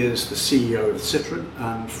many years the CEO of Citroën,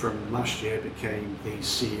 and from last year became the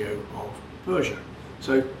CEO of Peugeot.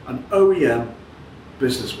 So an OEM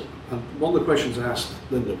businesswoman. And one of the questions I asked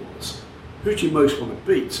Linda was, who do you most want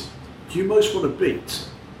to beat? Do you most want to beat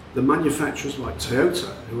the manufacturers like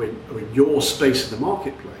Toyota, who are in your space in the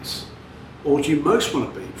marketplace? Or do you most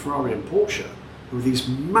want to beat Ferrari and Porsche, who are these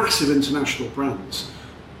massive international brands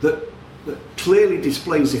that clearly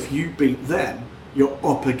displays if you beat them, you're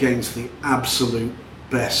up against the absolute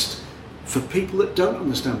best for people that don't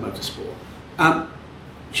understand motorsport?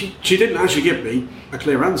 She didn't actually give me a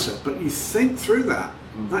clear answer, but you think through that.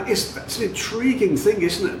 That's an intriguing thing,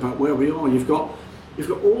 isn't it, about where we are? You've got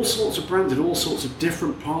all sorts of brands in all sorts of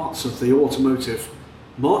different parts of the automotive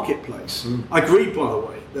marketplace. I agree, by the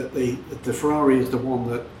way, that the Ferrari is the one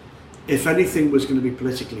that, if anything was going to be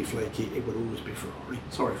politically flaky, it would always be Ferrari.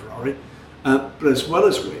 Sorry, Ferrari. But as well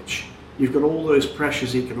as which, you've got all those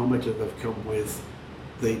pressures economically that have come with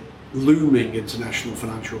the looming international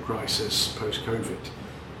financial crisis post-COVID.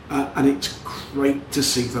 And it's great to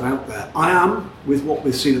see that out there. I am, with what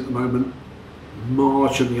we've seen at the moment,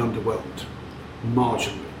 marginally underwhelmed.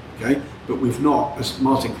 Marginally, okay? But we've not, as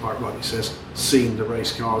Martin quite rightly says, seen the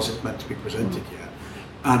race car as it's meant to be presented yet.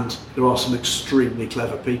 And there are some extremely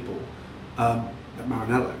clever people at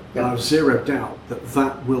Maranello. And I have zero doubt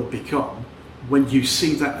that will become, when you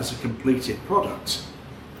see that as a completed product,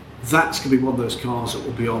 that's going to be one of those cars that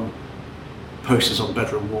will be on posters on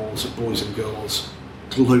bedroom walls at Boys and Girls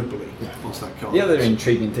globally. Once that car. The other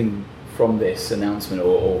intriguing thing from this announcement,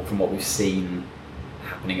 or from what we've seen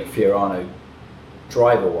happening at Fiorano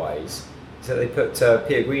driver-wise, is that they put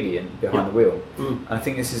Pierre Guidi behind the wheel. And I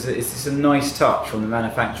think this is a nice touch from the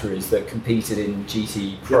manufacturers that competed in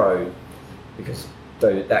GT Pro, because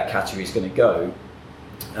though that category is going to go,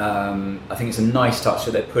 I think it's a nice touch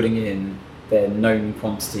that they're putting in their known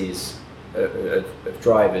quantities of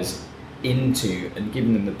drivers into, and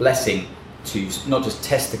giving them the blessing to not just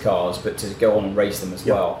test the cars, but to go on and race them as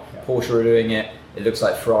well. Porsche are doing it. It looks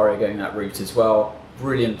like Ferrari are going that route as well.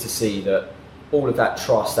 Brilliant to see that all of that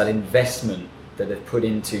trust, that investment that they've put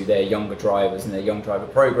into their younger drivers and their young driver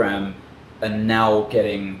program, are now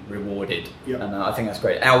getting rewarded. And I think that's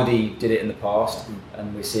great. Audi did it in the past,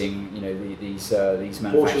 and we're seeing these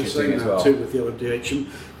manufacturers doing it as well. Too with the LMDH. And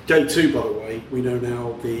day two, by the way, we know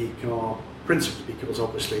now the car, principally because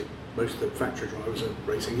obviously most of the factory drivers are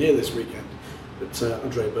racing here this weekend. But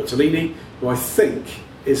Andrea Bertolini, who I think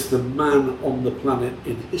is the man on the planet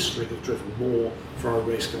in history that's driven more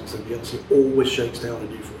Ferrari race cars than Beyonce, always shakes down a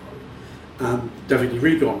new Ferrari. And Davide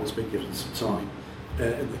Rigon has been given some time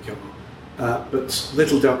in the car. But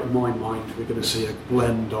little doubt in my mind, we're going to see a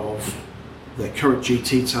blend of their current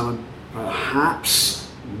GT talent, perhaps,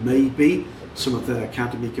 maybe, some of their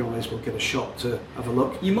academy guys will get a shot to have a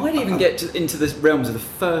look. You might even get into the realms of the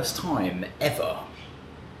first time ever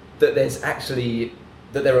that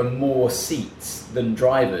there are more seats than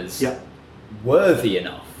drivers worthy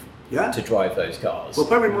enough to drive those cars. Well,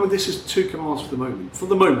 bear in mind, this is two cars for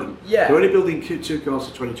the moment. They're only building two cars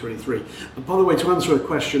for 2023. And by the way, to answer a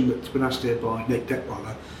question that's been asked here by Nick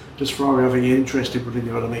Detweiler, does Ferrari have any interest in putting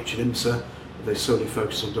their LMH in IMSA? Or they solely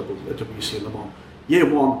focus on WC and Le Mans? Year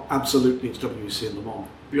one, absolutely, it's WC and Le Mans.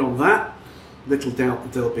 Beyond that, little doubt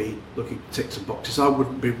that they'll be looking to tick some boxes. I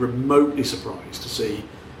wouldn't be remotely surprised to see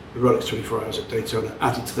the Rolex 24 Hours at Daytona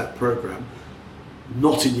added to that program.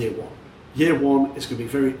 Not in year one. Year one is going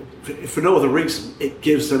to be if for no other reason, it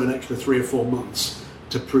gives them an extra 3 or 4 months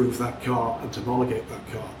to prove that car and to homologate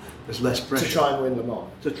that car. there's less pressure to try and win Le Mans.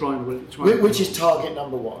 To try and win, Which is target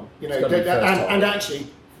number one. You know, and actually,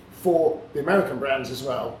 for the American brands as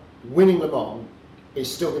well, winning Le Mans is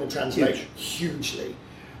still going to translate hugely.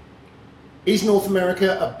 Is North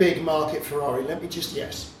America a big market for Ferrari? Let me just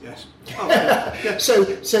Yes. Oh, yeah.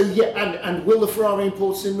 So yeah, and will the Ferrari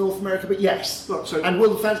imports in North America? But yes. Look, and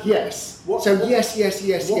will the fans? Yes.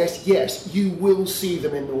 Yes. You will see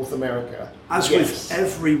them in North America. As with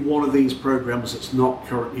every one of these programs that's not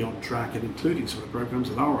currently on track, and including some of the programs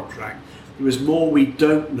that are on track, there is more we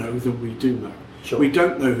don't know than we do know. Sure. We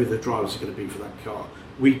don't know who the drivers are going to be for that car.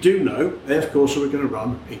 We do know they, of course, are going to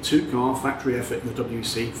run a 2-car factory effort in the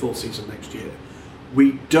WC full season next year.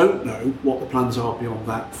 We don't know what the plans are beyond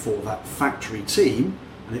that for that factory team,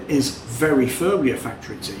 and it is very firmly a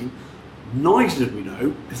factory team. Neither do we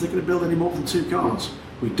know if they're going to build any more than 2 cars.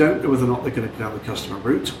 We don't know whether or not they're going to go down the customer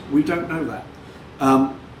route. We don't know that.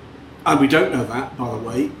 And we don't know that, by the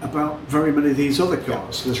way, about very many of these other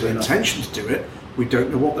cars. There's an intention to do it. We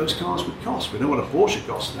don't know what those cars would cost. We know what a Porsche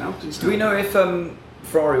costs now. Do we know if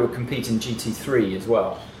Ferrari will compete in GT3 as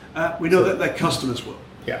well? We know that their customers will.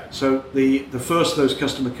 Yeah. So the first of those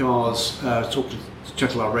customer cars, talked to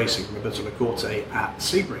Chetlar Racing, Roberto Lacorte at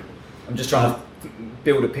Sebring. I'm just trying to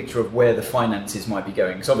build a picture of where the finances might be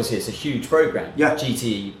going, because obviously it's a huge program. Yeah.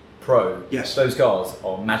 GT Pro. Yes. Those cars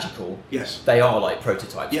are magical. Yes. They are like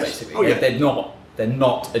prototypes, Yes. basically. Oh, yeah. They're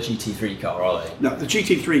not a GT3 car, are they? No, the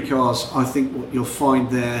GT3 cars, I think what you'll find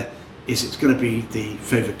there is it's going to be the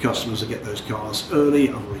favoured customers that get those cars early.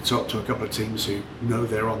 I've already talked to a couple of teams who know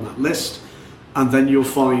they're on that list. And then you'll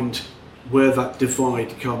find where that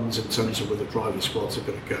divide comes in terms of where the driver squads are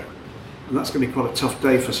going to go. And that's going to be quite a tough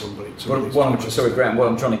day for somebody. Graham, what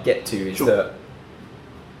I'm trying to get to is that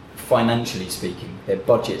financially speaking, their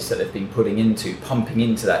budgets that they've been pumping into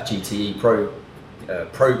that GTE Pro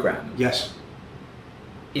program. Yes.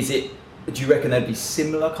 Do you reckon there'd be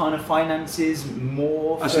similar kind of finances,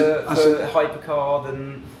 more for hypercar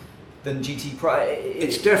than GT Pro?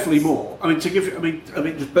 It's definitely more. I mean, to give you,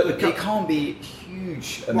 but it can't be a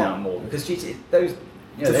huge amount more, because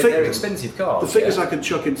they're expensive cars. The figures I can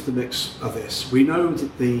chuck into the mix of this. We know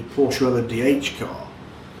that the Porsche LMDH car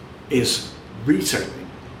is retailing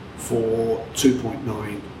for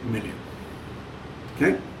 2.9 million.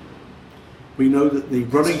 Okay. We know that the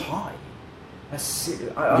running high. I'm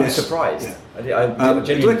surprised. Yeah. I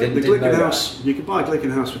genuinely didn't know that. You can buy a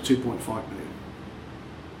Glickenhaus for 2.5 million.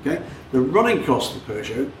 Okay. The running cost of the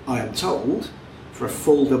Peugeot, I am told, for a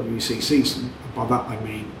full WEC season, and by that I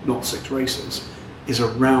mean not 6 races, is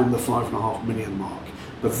around the 5.5 million mark.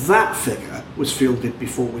 But that figure was fielded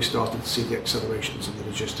before we started to see the accelerations in the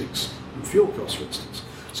logistics and fuel costs, for instance.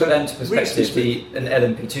 So then, to perspective, an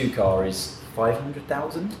LMP2 car is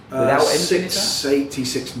 500,000 without engine. 680,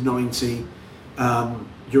 690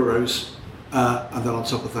 euros, and then on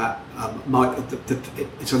top of that,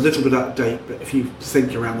 it's a little bit out of date. But if you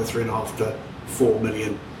think around the 3.5 to 4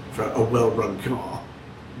 million for a well-run car,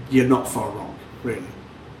 you're not far wrong, really.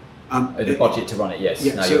 The budget to run it, yes.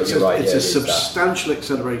 Yeah, no, so you're right. It's a substantial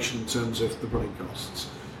acceleration in terms of the running costs,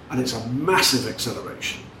 and it's a massive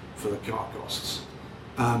acceleration for the car costs.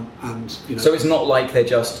 So it's not like they're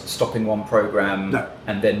just stopping one program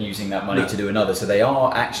and then using that money to do another. So they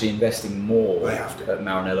are actually investing more at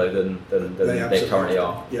Maranello than they currently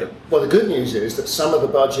are. Yeah. Well, the good news is that some of the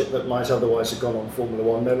budget that might otherwise have gone on Formula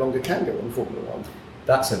One no longer can go on Formula One.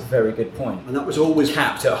 That's a very good point. And that was always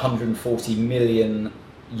capped at 140 million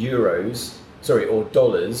euros, or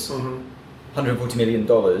dollars. Mm-hmm. $140 million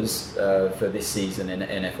for this season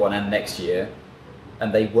in F1 and next year.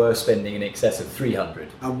 And they were spending in excess of 300.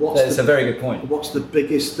 And that's a very good point. What's the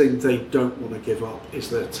biggest thing they don't want to give up is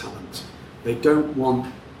their talent. They don't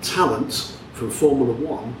want talent from Formula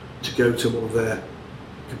One to go to one of their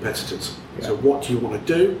competitors. Yeah. So what do you want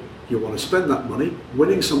to do? You want to spend that money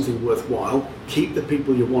winning something worthwhile, keep the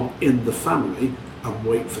people you want in the family, and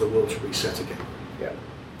wait for the world to reset again. Yeah.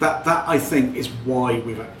 That I think is why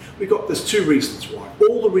there's 2 reasons why.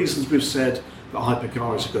 All the reasons we've said that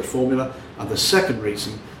hypercar is a good formula, and the second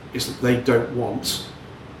reason is that they don't want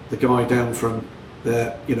the guy down from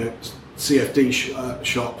their CFD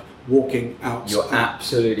shop walking out. You're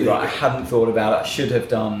absolutely right. I hadn't thought about it. I should have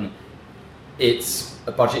done. It's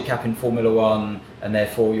a budget cap in Formula One, and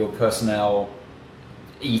therefore your personnel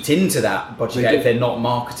eat into that budget cap if they're not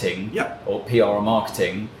marketing or PR or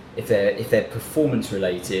marketing. If they're performance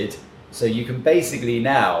related, so you can basically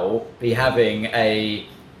now be having a,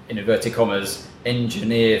 in inverted commas,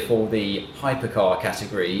 engineer for the hypercar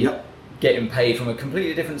category, getting paid from a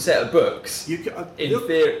completely different set of books. In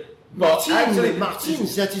theory, But actually,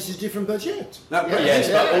 Martins, that is a different budget. Yes,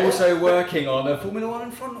 but also working on a Formula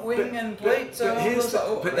One front wing and plate. No,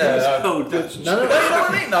 absolutely.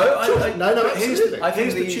 I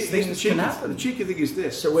think these things can happen. The cheeky thing is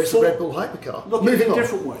this. So where's the Red Bull hypercar? Look at it a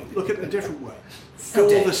different way. Look at it a different way. For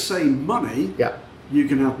the same money, you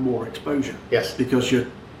can have more exposure. Yes. Because you're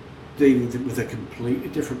dealing with a completely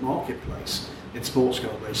different marketplace in sports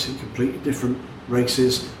car racing, completely different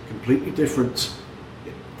races, completely different.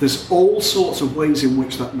 There's all sorts of ways in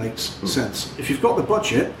which that makes sense. If you've got the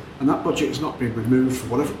budget and that budget has not been removed for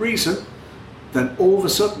whatever reason, then all of a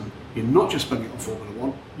sudden you're not just spending it on Formula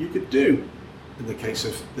One. You could do, in the case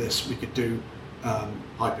of this, we could do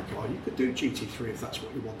hypercar. You could do GT3 if that's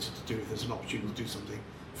what you wanted to do. If there's an opportunity to do something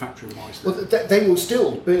factory-wise. Well, they will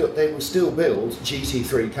still build. They will still build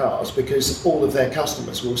GT3 cars because all of their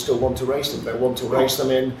customers will still want to race them. They want to race them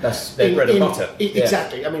in. That's their bread and butter.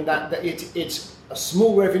 Exactly. I mean it's a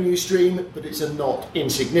small revenue stream, but it's a not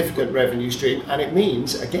insignificant revenue stream, and it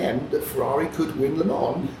means again that Ferrari could win Le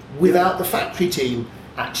Mans without the factory team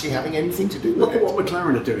actually having anything to do with Look it. at what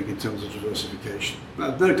McLaren are doing in terms of diversification.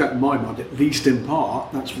 No doubt in my mind, at least in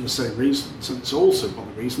part, that's for the same reasons, and it's also one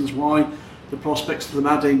of the reasons why the prospects of them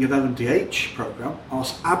adding an LMDH program are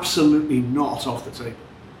absolutely not off the table.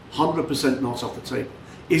 100% not off the table.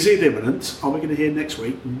 Is it imminent? Are we going to hear next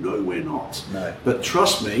week? No, we're not. No. But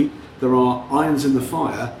trust me, there are irons in the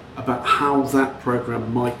fire about how that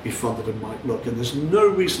program might be funded and might look, and there's no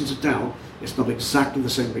reason to doubt it's not exactly the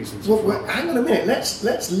same reasons. Well, hang on a minute.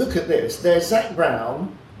 Let's look at this. There's Zach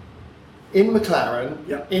Brown in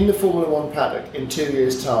McLaren in the Formula One paddock in 2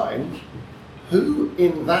 years' time. Who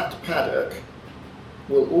in that paddock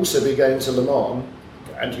will also be going to Le Mans?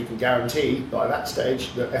 And you can guarantee by that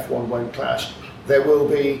stage that F1 won't clash. There will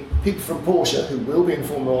be people from Porsche who will be in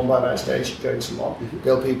Formula One by that stage going to Le Mans.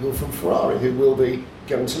 There'll be people from Ferrari who will be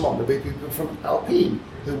going to Le Mans. There'll be people from Alpine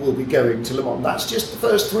who will be going to Le Mans. That's just the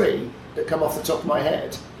first three that come off the top of my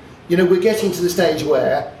head. You know, we're getting to the stage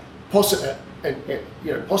where possibly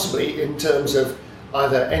in terms of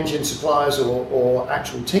either engine suppliers or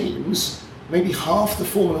actual teams, maybe half the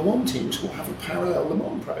Formula One teams will have a parallel Le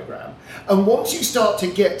Mans program. And once you start to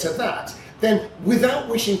get to that, then without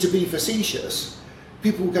wishing to be facetious,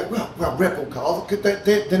 people will go, well, Red Bull car,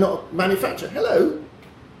 they're not a manufacturer. Hello,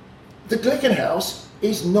 the Glickenhaus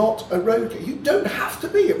is not a road car. You don't have to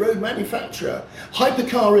be a road manufacturer.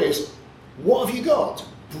 Hypercar is, what have you got?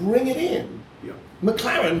 Bring it in. Yeah.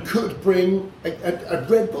 McLaren could bring, a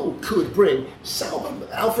Red Bull could bring, Sauber,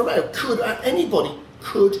 Alfa Romeo could, anybody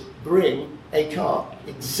could bring a car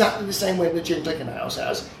exactly the same way that Jim Glickenhaus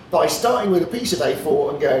has, by starting with a piece of A4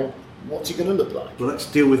 and going, what's it going to look like? Well, let's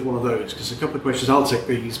deal with one of those, because a couple of questions, I'll take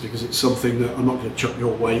these because it's something that I'm not going to chuck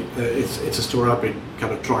your way. It's a story I've been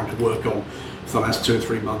kind of trying to work on for the last 2 or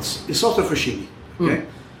 3 months. It's Soto Fushimi, okay?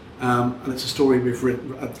 And it's a story we've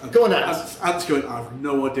written. Go on, Ants. Ants going, I have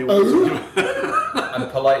no idea what you're talking about. I'm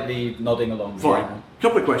politely nodding along. Fine. A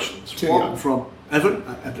couple of questions. One from Evan,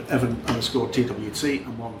 Evan_TWT,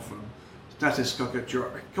 and one from Status It's not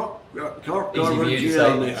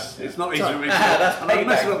easy to read. That's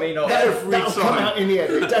payback for me not. That'll come out in the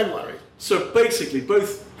edit, don't worry. So basically,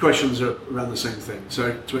 both questions are around the same thing.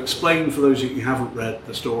 So to explain for those of you who haven't read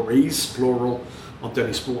the stories, plural, on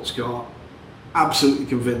Denny Sports Car, absolutely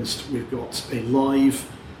convinced we've got a live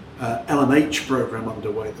LMH program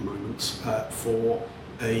underway at the moment for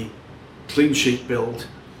a clean sheet build.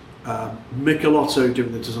 Michelotto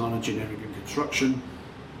doing the design, engineering and construction.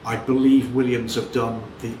 I believe Williams have done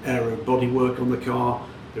the aero bodywork on the car.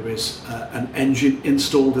 There is an engine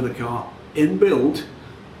installed in the car in build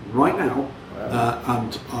right now,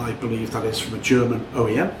 and I believe that is from a German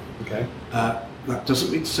OEM. Okay. That doesn't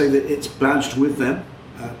mean to say that it's badged with them,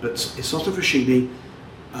 but Isotta Fushimi,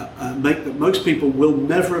 a make that most people will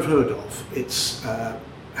never have heard of. Its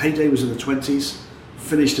heyday was in the 20s,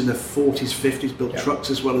 finished in the 40s, 50s, built trucks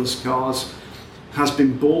as well as cars. Has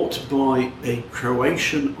been bought by a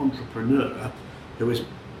Croatian entrepreneur who is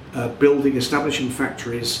establishing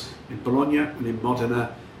factories in Bologna and in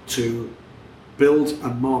Modena to build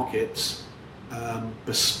and market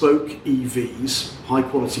bespoke EVs, high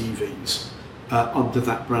quality EVs, under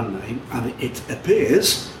that brand name. And it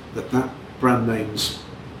appears that that brand name's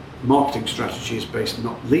marketing strategy is based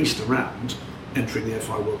not least around entering the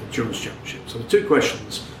FI World Endurance Championship. So the two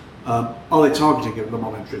questions. Are they targeting a Le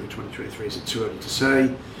Mans entry for 2023? Is it too early to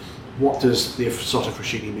say? What does the Soto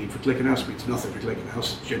Fushimi mean for Glickenhaus? It means nothing for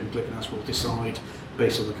Glickenhaus. Jim Glickenhaus will decide,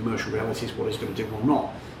 based on the commercial realities, what he's going to do or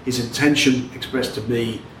not. His intention, expressed to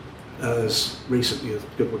me as recently as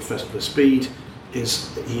Goodwood Festival of Speed,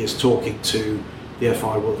 is that he is talking to the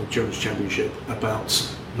FI World Endurance Championship about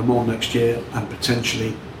Le Mans next year and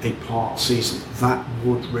potentially a part season. That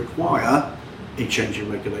would require a change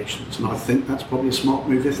in regulations, and I think that's probably a smart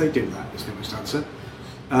move if they do that, is the honest answer.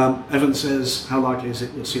 Evan says, how likely is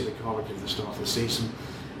it we'll see the car ready at the start of the season?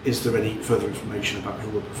 Is there any further information about who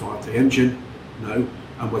will provide the engine? No.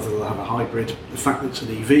 And whether they'll have a hybrid. The fact that it's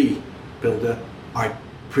an EV builder, I'm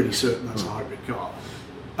pretty certain that's a hybrid car.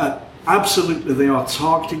 Absolutely, they are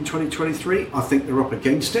targeting 2023. I think they're up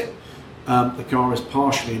against it. The car is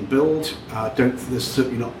partially in build. There's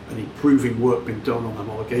certainly not any proving work being done on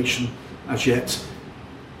homologation as yet.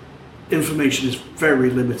 Information is very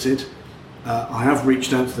limited. I have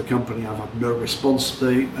reached out to the company. I've had no response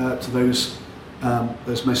to those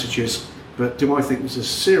messages. But do I think this is a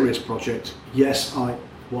serious project? Yes,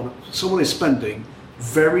 someone is spending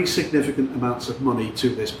very significant amounts of money to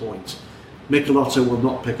this point. Michelotto will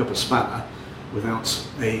not pick up a spanner without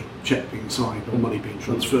a cheque being signed or money being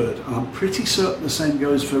transferred. And I'm pretty certain the same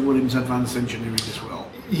goes for Williams Advanced Engineering as well.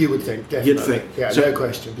 You would think, definitely. You'd think. Yeah, so, no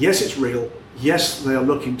question. Yes, it's real. Yes, they are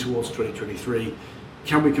looking towards 2023.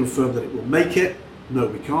 Can we confirm that it will make it? No,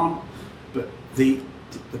 we can't. But the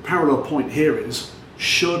parallel point here is,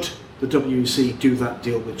 should the WEC do that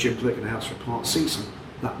deal with Jim Glickenhaus for part season,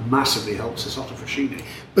 that massively helps Isotta Fraschini.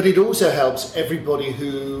 But it also helps everybody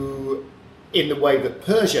who, in the way that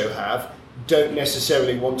Peugeot have, don't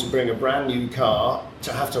necessarily want to bring a brand new car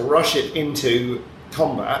to have to rush it into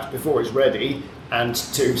combat before it's ready and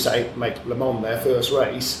to, say, make Le Mans their first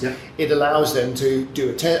race. Yeah. It allows them to do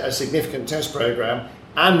a significant test program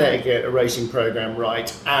and then get a racing program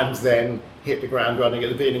right, and then hit the ground running at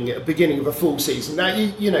the beginning of a full season. Now,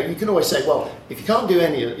 you know, you can always say, well, if you can't do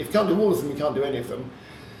all of them, you can't do any of them.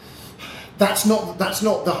 That's not the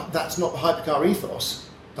hypercar ethos.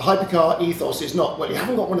 The hypercar ethos is not, well, you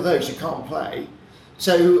haven't got one of those, you can't play.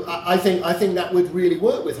 So I think that would really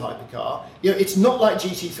work with hypercar. You know, it's not like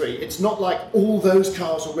GT3. It's not like all those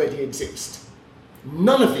cars already exist.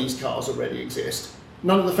 None of these cars already exist.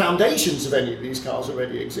 None of the foundations of any of these cars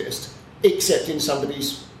already exist, except in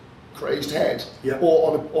somebody's crazed head, yeah,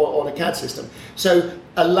 or on a CAD system. So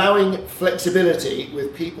allowing flexibility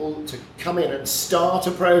with people to come in and start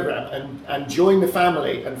a program and join the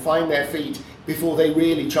family and find their feet before they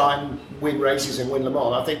really try and win races and win Le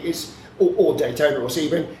Mans, I think is, or Daytona or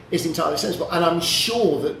Sebring, is entirely sensible. And I'm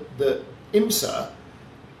sure that IMSA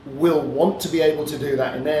will want to be able to do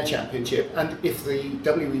that in their championship, and if the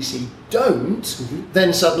WEC don't,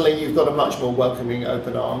 then suddenly you've got a much more welcoming,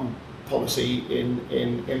 open arm policy in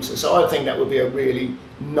IMSA. So I think that would be a really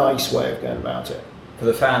nice way of going about it. For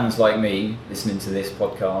the fans like me listening to this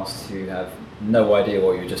podcast who have no idea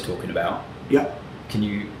what you were just talking about, yeah, can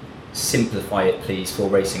you simplify it, please, for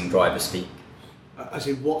racing driver speak? As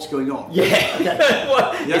in what's going on? Yeah. Okay.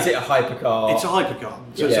 Yeah. Is it a hypercar? It's a hypercar.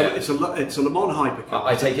 So Yeah. it's a Le Mans hypercar.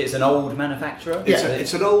 I take it it's an old manufacturer?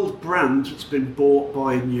 It's an old brand that's been bought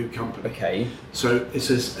by a new company. Okay. So it's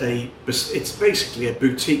basically a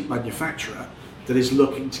boutique manufacturer that is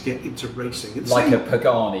looking to get into racing. It's like a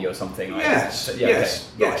Pagani or something? Yes, Yeah,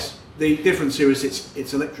 yes, okay. yes. The difference here is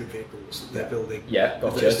it's electric vehicles that they're building. Yeah,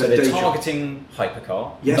 gotcha. That's So their they're day job. targeting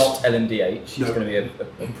hypercar, Yes. not LMDH. It's No. going to be a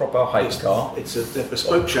proper hypercar. It's a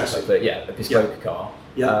bespoke chassis. But yeah, a bespoke car.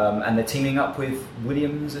 Yeah. And they're teaming up with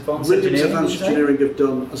Williams Advanced Williams Engineering. Advanced did you say? Engineering have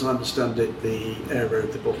done, as I understand it, the aero,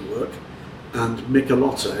 the bodywork, and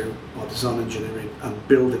Michelotto are design engineering and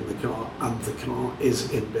building the car, and the car is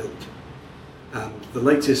in build. And the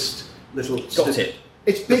latest little... Got it.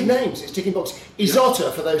 It's big names, it's ticking boxes.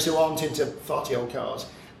 Isotta, for those who aren't into farty old cars,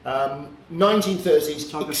 1930s,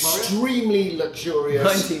 Tiger extremely luxurious.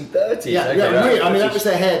 1930s. Yeah, okay, yeah, really. I mean, is- that was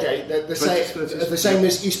their hair day. The Twenties, same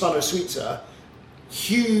as Hispano Suiza.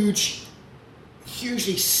 Hugely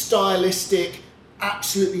stylistic,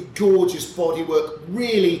 absolutely gorgeous bodywork.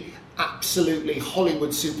 Really, absolutely Hollywood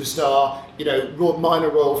superstar. You know, minor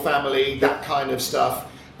royal family, that kind of stuff.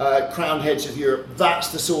 Crown heads of Europe. That's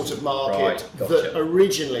the sort of market Right, gotcha. that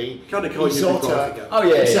originally Kind of called you Isotta. Oh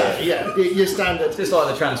yeah, Exactly. Yeah, your standard. Just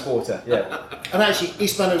like the transporter. Yeah. And actually,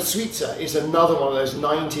 Hispano Suiza is another one of those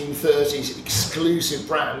 1930s exclusive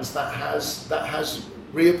brands that has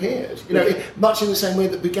reappeared. You know, much in the same way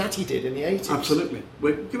that Bugatti did in the 80s. Absolutely.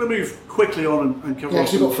 We're going to move quickly on and cover Yeah, off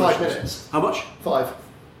so some we've got 5 questions. minutes. How much? 5.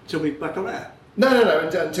 Till we're back on air? No,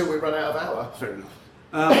 until we run out of hour. Fair enough.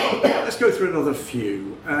 Let's go through another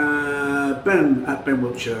few. Ben at Ben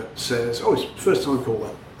Wiltshire says, oh, it's first time caller.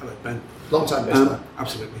 Hello, Ben. Long time listener.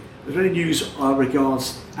 Absolutely. Is there any news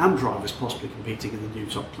regards AM drivers possibly competing in the new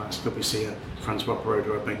top class? Could we see a Francois Perrault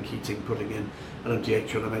or a Ben Keating putting in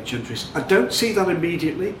LMDH or LMH entries? I don't see that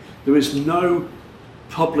immediately. There is no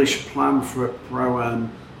published plan for a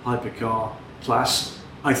Pro-Am hypercar class.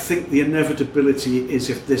 I think the inevitability is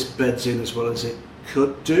if this beds in as well as it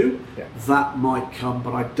could do, that might come,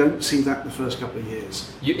 but I don't see that in the first couple of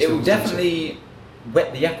years. It will definitely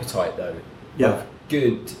whet the appetite though of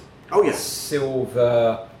good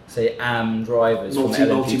silver, say, AM drivers from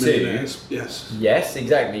LMP2. Yes,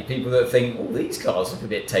 exactly. People that think, oh, these cars look a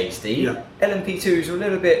bit tasty. LMP2s are a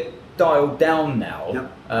little bit dialed down now,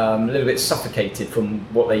 a little bit suffocated from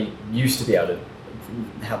what they used to be able to,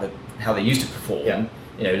 how they used to perform.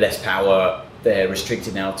 You know, less power. They're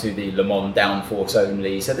restricted now to the Le Mans downforce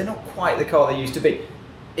only, so they're not quite the car they used to be.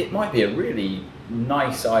 It might be a really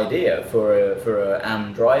nice idea for a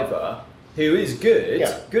AM driver who is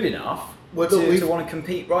good enough to want to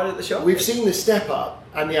compete right at the shop. We've seen the step up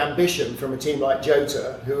and the ambition from a team like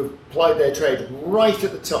Jota, who have applied their trade right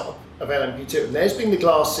at the top of LMP2. And there's been the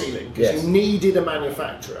glass ceiling, because you needed a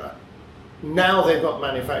manufacturer. Now they've got a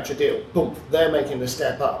manufacturer deal. Boom, they're making the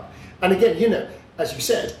step up. And again, you know, as you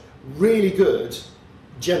said, really good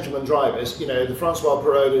gentleman drivers, you know, the Francois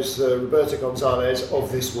Perodas, the Roberto Gonzalez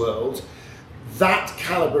of this world, that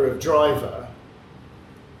calibre of driver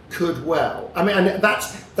could well. I mean, and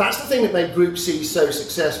that's the thing that made Group C so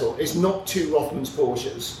successful, is not two Rothmans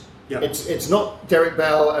Porsches. It's not Derek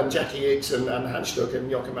Bell and Jackie Hicks and Hans Stuck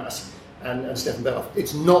and Jochen Mass and Stefan Belloff.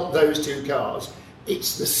 It's not those two cars.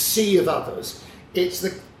 It's the sea of others. It's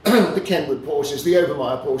the the Kenwood Porsches, the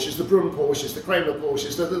Obermeyer Porsches, the Brum Porsches, the Kramer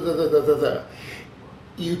Porsches, the.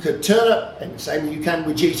 You could turn up, and the same you can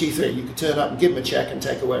with GT3, you could turn up and give them a check and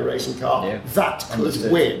take away a racing car. That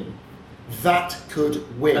could win. That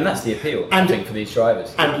could win. And that's the appeal, I think, for these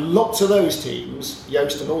drivers. And lots of those teams,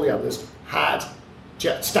 Yost and all the others, had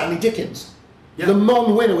Stanley Dickens. Le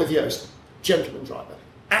Mans winner with Yost, gentleman driver.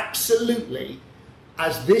 Absolutely,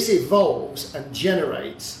 as this evolves and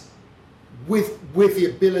generates, with the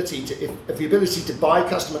ability to, if the ability to buy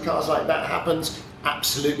customer cars like that happens,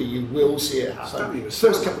 absolutely you will see it happen. Stanley was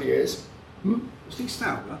First couple of years. Was he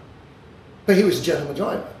Stauber? But he was a gentleman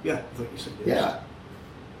driver. Yeah, I thought you said yes. Yeah.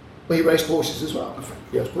 Well, he raced Porsches as well.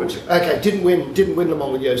 Yost Porsche. Okay, didn't win Le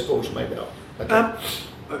Mans with Yost Porsche, maybe not. Okay.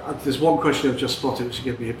 There's one question I've just spotted which will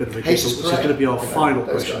give me a bit of a giggle, which is going to be our final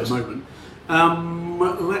question at the moment.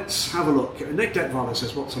 Let's have a look. Nick Detweiler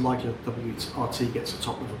says, what's the likelihood WRT gets a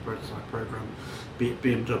top-level prototype program, be it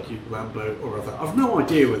BMW, Lambo or other? I've no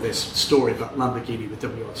idea where this story about Lamborghini with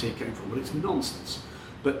WRT came from, but it's nonsense.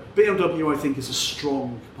 But BMW, I think, is a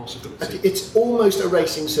strong possibility. It's almost a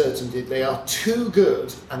racing certainty. They are too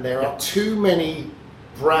good, and there are too many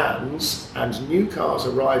brands and new cars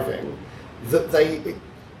arriving that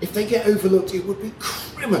if they get overlooked, it would be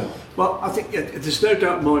criminal. Well, I think there's no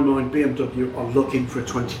doubt in my mind BMW are looking for a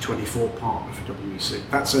 2024 partner for WEC.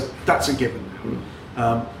 That's a given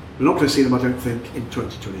now. We're not going to see them, I don't think, in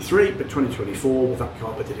 2023, but 2024, with that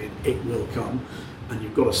car bedded in, it will come. And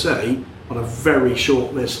you've got to say, on a very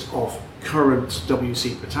short list of current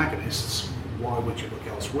WEC protagonists, why would you look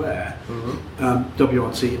elsewhere?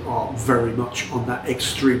 WRT are very much on that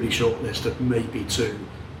extremely short list of maybe two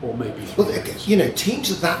or maybe three. Well, you know, teams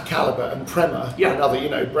of that calibre, and Prema, another, you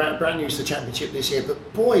know, brand new to the championship this year,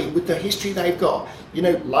 but boy, with the history they've got, you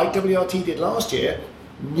know, like WRT did last year,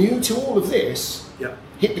 new to all of this,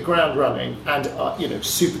 hit the ground running and are, you know,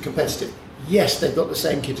 super competitive. Yes, they've got the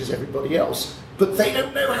same kit as everybody else, but they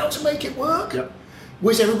don't know how to make it work,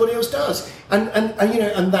 which everybody else does. And you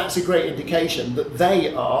know, and that's a great indication that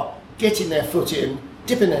they are getting their foot in,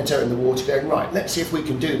 dipping their toe in the water, going, right, let's see if we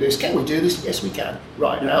can do this. Can we do this? Yes, we can.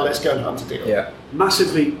 Right, now let's go and hunt a deal.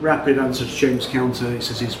 Massively rapid answer to James Counter. He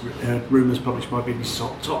says he's heard rumours published by BBC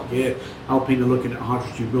Top Gear. Alpine are looking at a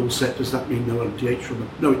hydrogen rule set. Does that mean no LMDH from them?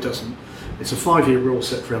 No, it doesn't. It's a 5-year rule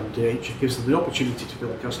set for LMDH. It gives them the opportunity to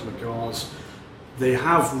build customer cars. They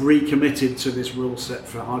have recommitted to this rule set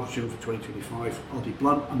for hydrogen for 2025. I'll be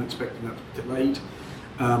blunt, I'm expecting that to be delayed.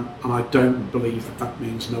 And I don't believe that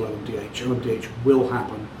means no LMDH. LMDH will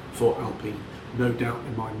happen for Alpine, no doubt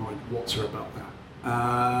in my mind whatsoever about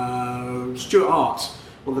that. Stuart Hart,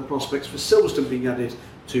 what are the prospects for Silverstone being added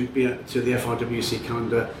to the FIWC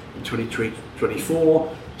calendar in 2023-24?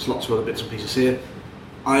 There's lots of other bits and pieces here.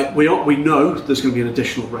 We know there's going to be an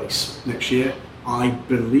additional race next year. I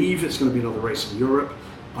believe it's going to be another race in Europe.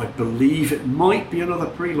 I believe it might be another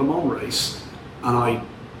pre-Le Mans race, and I'm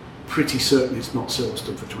pretty certain it's not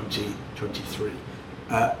Silverstone for 2023.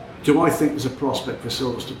 Do I think there's a prospect for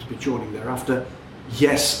Silverstone to be joining thereafter?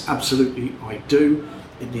 Yes, absolutely, I do.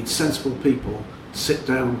 It needs sensible people to sit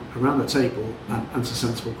down around the table and answer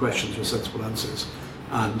sensible questions with sensible answers.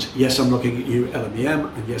 And yes, I'm looking at you,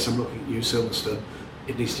 LMEM, and yes, I'm looking at you, Silverstone.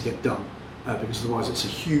 It needs to get done. Because otherwise it's a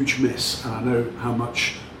huge miss, and I know how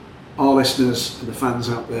much our listeners and the fans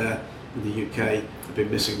out there in the UK have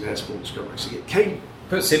been missing their sports car racing. It came.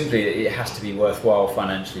 Put simply, it has to be worthwhile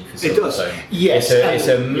financially for It does. Silverstone. Yes, it's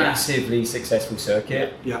a massively successful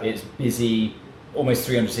circuit. Yeah. It's busy, almost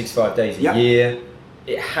 365 days a Yeah. year.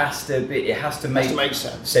 It has to make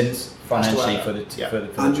sense financially for the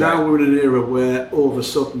And track. now we're in an era where all of a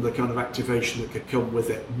sudden the kind of activation that could come with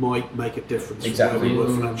it might make a difference. Exactly. From where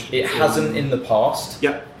we were financially. It hasn't in the past.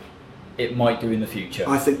 Yeah. It might do in the future.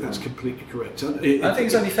 I think that's completely correct. I think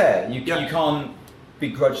it's only fair. You can't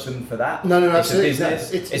begrudge them for that. No, it's absolutely. a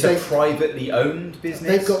business. No, it's a privately owned business.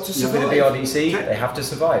 They've got to survive. With the BRDC, they have to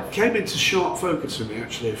survive. Came into sharp focus for me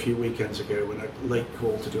actually a few weekends ago when a late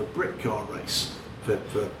call to do a brick car race for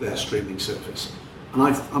their streaming service. And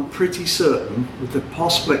I'm pretty certain, with the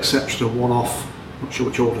possible exception of one-off, not sure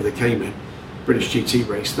which order they came in, British GT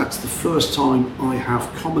race, that's the first time I have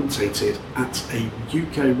commentated at a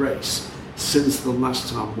UK race since the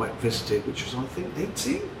last time WEC visited, which was I think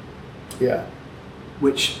 18? Yeah.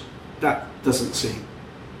 Which that doesn't seem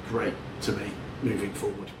great to me moving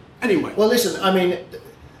forward. Anyway. Well, listen, I mean,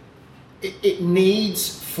 it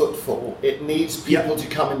needs footfall. It needs people to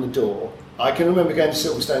come in the door. I can remember going to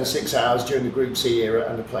Silverstone 6 hours during the Group C era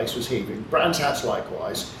and the place was heaving. Brands Hatch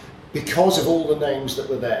likewise, because of all the names that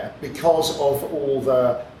were there, because of all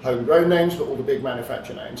the homegrown names, but all the big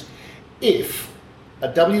manufacturer names. If a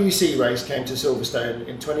WEC race came to Silverstone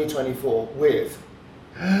in 2024 with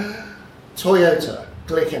Toyota,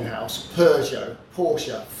 Glickenhaus, Peugeot,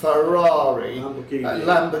 Porsche, Ferrari,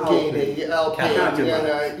 Lamborghini,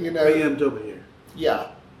 Alpine, BMW. Yeah.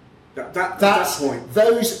 At that point,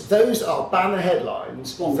 those are banner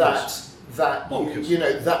headlines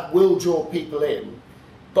that will draw people in.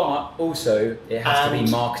 But also, it has to be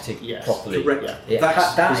marketed properly. Correct. Yeah.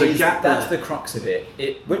 That's the crux of it.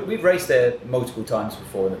 We've raced there multiple times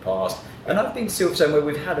before in the past, and I've been to Silverstone where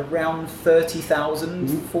we've had around 30,000,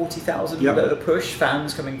 40,000 at a push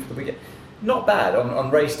fans coming for the weekend. Not bad on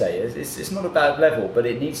race day. It's not a bad level, but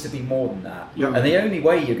it needs to be more than that. Yeah. And the only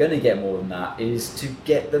way you're going to get more than that is to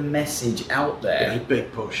get the message out there. Yeah, a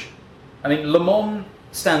big push. I mean, Le Mans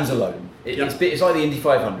stands alone. It's like the Indy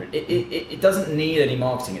 500. It doesn't need any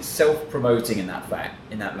marketing. It's self-promoting in that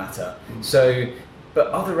matter. So, but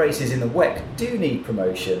other races in the WEC do need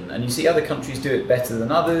promotion, and you see other countries do it better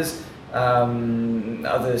than others.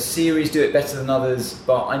 Other series do it better than others,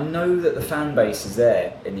 but I know that the fan base is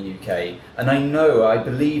there in the UK, and I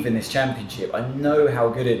believe in this championship. I know how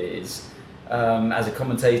good it is as a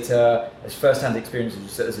commentator, as first-hand experience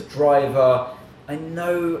as a driver. I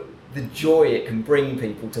know the joy it can bring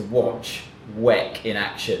people to watch WEC in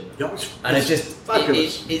action. And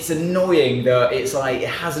it's annoying that it's like it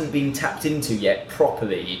hasn't been tapped into yet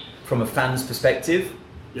properly from a fan's perspective.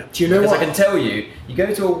 Yeah. Do you know what? I can tell you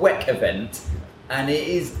go to a WEC event and it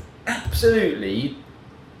is absolutely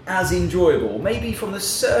as enjoyable, maybe from the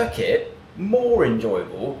circuit, more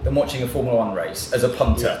enjoyable than watching a Formula One race as a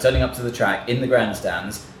punter, turning up to the track in the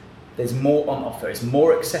grandstands. There's more on offer. It's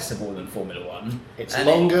more accessible than Formula One. It's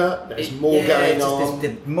longer. There's more going on.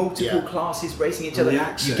 There's multiple classes racing each other.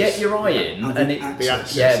 Access. You get your eye in, and the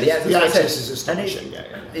access is astonishing.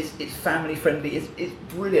 It's family friendly. It's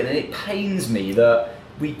brilliant, and it pains me that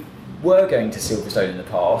we were going to Silverstone in the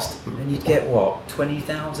past, and you'd get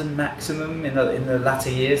 20,000 maximum in the latter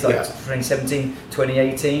years, like 2017,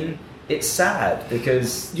 2018. It's sad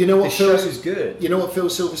because the show's good. You know what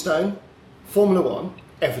fills Silverstone? Formula One.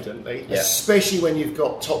 Evidently, especially when you've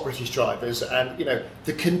got top British drivers, and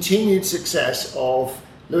the continued success of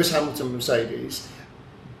Lewis Hamilton Mercedes,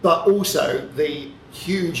 but also the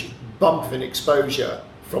huge bump in exposure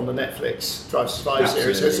from the Netflix Drive to Survive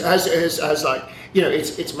series has it's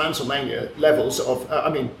Mansellmania levels of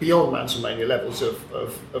beyond Mansellmania levels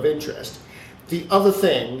of interest. The other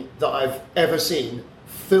thing that I've ever seen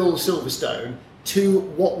fill Silverstone to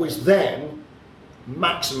what was then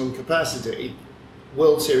maximum capacity,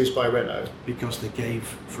 World Series by Renault. Because they gave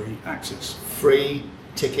free access. Free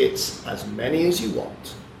tickets, as many as you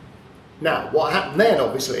want. Now, what happened then,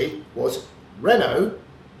 obviously, was Renault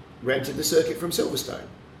rented the circuit from Silverstone.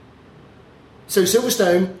 So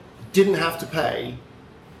Silverstone didn't have to pay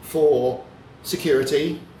for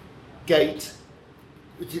security, gate,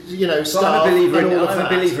 staff. I'm a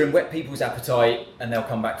believer in whet people's appetite, and they'll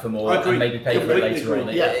come back for more and maybe pay for it later on.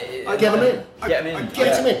 Get them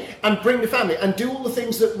in, and bring the family, and do all the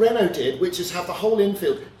things that Renault did, which is have the whole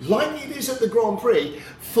infield, like it is at the Grand Prix,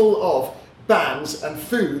 full of bands and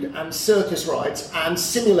food and circus rides and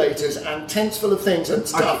simulators and tents full of things and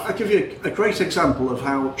stuff. I'll give you a great example of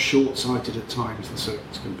how short-sighted at times the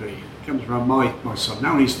circuits can be. It comes around my son,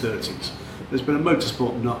 now in his 30s. There's been a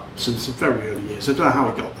motorsport nut since the very early years. I don't know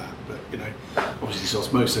how he got that, but obviously it's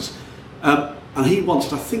osmosis. And he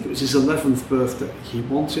wanted, I think it was his 11th birthday, he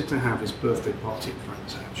wanted to have his birthday party at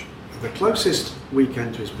Brands Hatch. The closest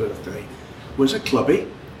weekend to his birthday was a clubby.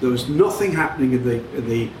 There was nothing happening in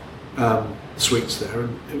the suites there,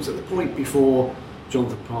 and it was at the point before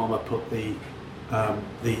Jonathan Palmer put the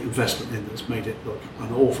investment in that's made it look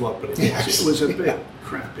an awful lot, but it was a bit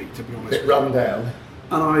crappy, to be honest. A bit run down.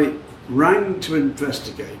 And I rang to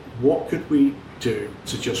investigate what could we do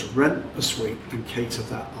to just rent a suite and cater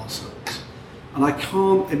that ourselves. And I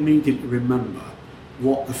can't immediately remember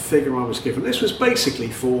what the figure I was given. This was basically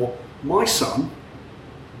for my son,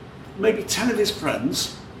 maybe 10 of his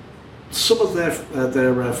friends, some of their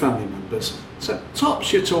family members. So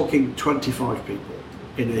tops, you're talking 25 people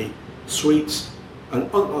in a suite,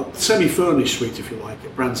 a semi-furnished suite, if you like,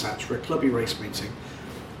 at Brands Hatch for a clubby race meeting.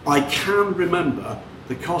 I can remember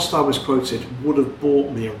the cost I was quoted would have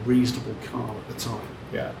bought me a reasonable car at the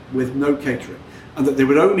time, with no catering, and that they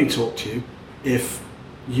would only talk to you if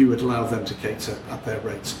you would allow them to cater at their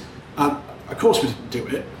rates. And of course we didn't do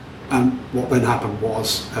it, and what then happened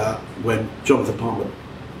was when Jonathan Palmer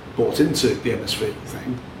bought into the MSV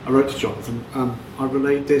thing, I wrote to Jonathan and I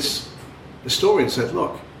relayed the story and said,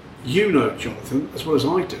 look, you know, Jonathan, as well as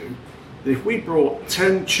I do, that if we brought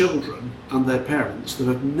 10 children and their parents that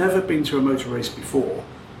had never been to a motor race before,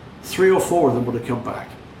 3 or 4 of them would have come back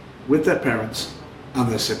with their parents and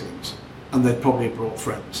their siblings, and they'd probably have brought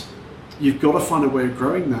friends. You've got to find a way of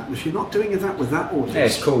growing that. And if you're not doing that with that audience... Yeah,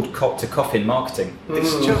 it's called cop to coffin marketing.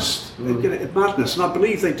 It's just it's madness. And I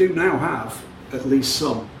believe they do now have at least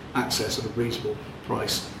some access at a reasonable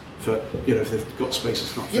price for, if they've got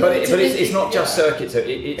spaces. Not but it's not just circuits.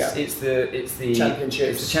 It's the championship.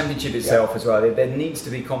 It's the championship itself as well. There needs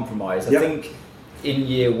to be compromise. I think in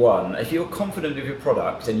year one, if you're confident of your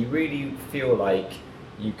product and you really feel like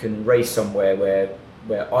you can race somewhere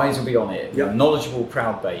where eyes will be on it, a knowledgeable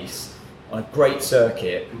crowd base on a great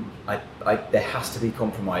circuit, there has to be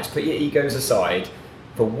compromise. Put your egos aside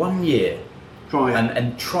for 1 year. Try it.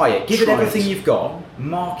 And try it. Give it everything you've got.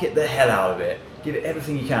 Market the hell out of it. Give it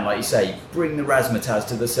everything you can. Like you say, bring the razzmatazz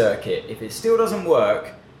to the circuit. If it still doesn't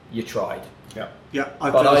work, you tried. Yeah.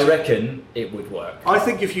 But I reckon it would work. I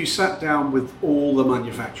think if you sat down with all the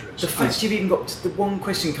manufacturers... The fact you've even got the one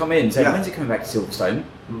question come in, saying, when's it coming back to Silverstone?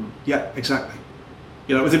 Yeah, exactly.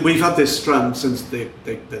 We've had this strand since they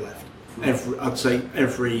left. I'd say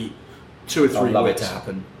every 2 or 3 I'd love weeks. it to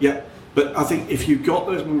happen. Yeah, but I think if you got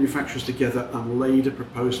those manufacturers together and laid a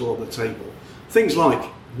proposal on the table, things like,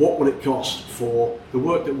 what would it cost for the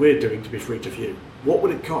work that we're doing to be free to view? What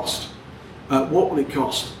would it cost? What would it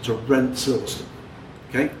cost to rent Silverstone?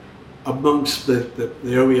 Okay, amongst the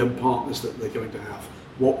OEM partners that they're going to have,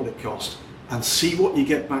 what would it cost? And see what you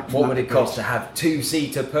get back from What would it cost to have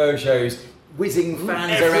 2-seater Peugeots whizzing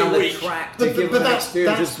fans around the track to give them an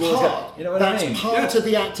experience? That's part of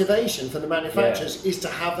the activation for the manufacturers is to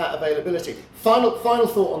have that availability. Final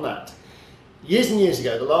thought on that. Years and years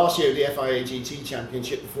ago, the last year of the FIA GT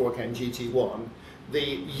Championship before it came GT1,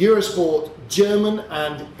 the Eurosport German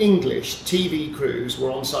and English TV crews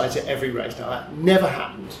were on site at every race. Now that never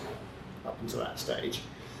happened up until that stage.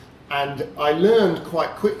 And I learned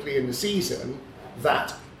quite quickly in the season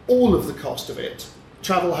that all of the cost of it,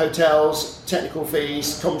 travel, hotels, technical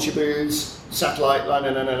fees, commentary booths, satellite,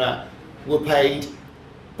 were paid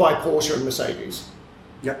by Porsche and Mercedes.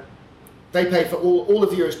 Yep. They paid for all of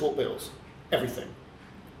the Eurosport bills, everything.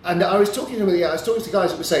 And I was talking to the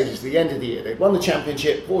guys at Mercedes at the end of the year. They'd won the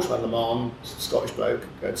championship, Porsche won Le Mans, Scottish bloke,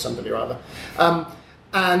 somebody or other. Tall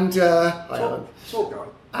guy.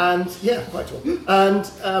 And yeah, quite tall. And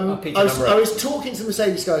I was talking to the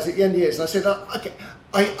Mercedes guys at the end of the year, and I said, okay,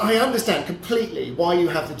 I understand completely why you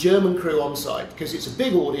have the German crew on site, because it's a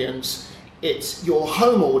big audience, it's your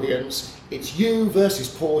home audience, it's you versus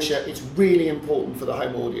Porsche, it's really important for the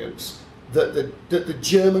home audience that the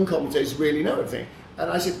German commentators really know everything. And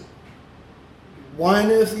I said, why on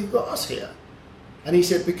earth have you got us here? And he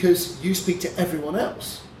said, because you speak to everyone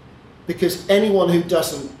else. Because anyone who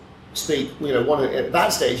doesn't speak, at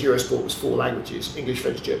that stage Eurosport was 4 languages, English,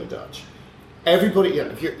 French, German, Dutch. Everybody,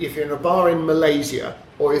 if you're in a bar in Malaysia,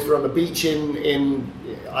 or if you're on the beach in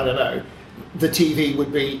I don't know, the TV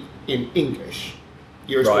would be in English.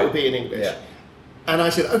 Eurosport would be in English. Yeah. And I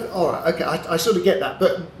said, oh, all right, okay, I sort of get that,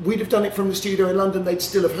 but we'd have done it from the studio in London, they'd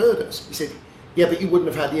still have heard us. He said, yeah, but you wouldn't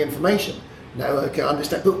have had the information. No, okay, I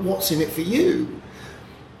understand, but what's in it for you?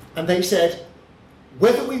 And they said,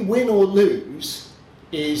 whether we win or lose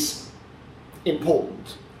is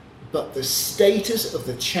important, but the status of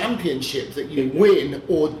the championship that you win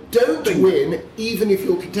or don't win, even if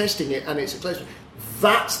you're contesting it and it's a close one,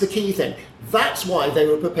 That's the key thing. That's why they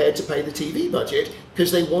were prepared to pay the TV budget,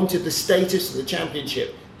 because they wanted the status of the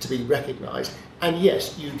championship to be recognised. And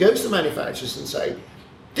yes, you go to the manufacturers and say,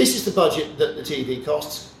 this is the budget that the TV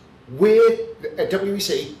costs. We're, at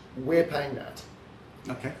WEC, we're paying that.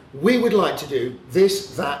 Okay. We would like to do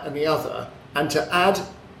this, that and the other, and to add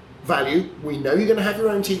value. We know you're going to have your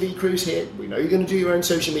own TV crews here. We know you're going to do your own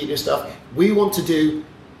social media stuff. We want to do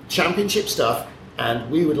championship stuff, and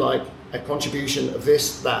we would like a contribution of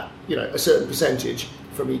this, that, a certain percentage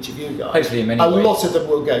from each of you guys. Hopefully in many ways. A lot of them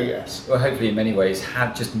will go yes. Well, hopefully in many ways,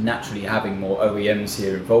 just naturally having more OEMs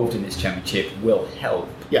here involved in this championship will help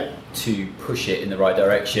to push it in the right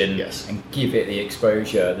direction and give it the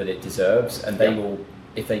exposure that it deserves. And they will,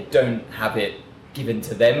 if they don't have it given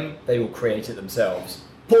to them, they will create it themselves.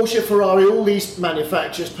 Porsche, Ferrari, all these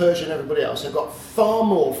manufacturers, Peugeot and everybody else have got far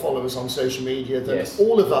more followers on social media than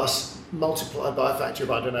all of us multiplied by a factor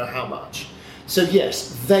of I don't know how much. So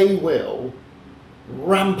yes, they will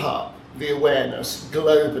ramp up the awareness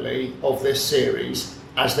globally of this series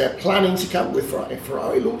as they're planning to come with Ferrari. If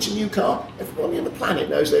Ferrari launch a new car, everybody on the planet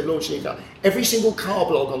knows they've launched a new car. Every single car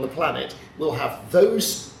blog on the planet will have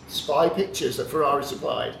those spy pictures that Ferrari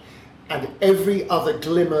supplied, and every other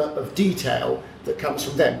glimmer of detail that comes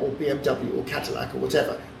from them, or BMW or Cadillac or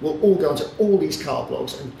whatever, will all go onto all these car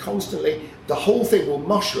blogs, and constantly the whole thing will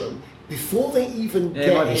mushroom before they even get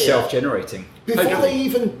here. It might be self-generating. Before they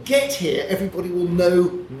even get here, everybody will know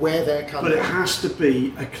where they're coming from. But it has to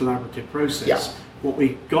be a collaborative process. Yeah. What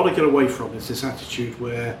we've got to get away from is this attitude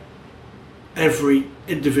where every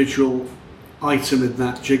individual item in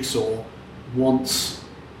that jigsaw wants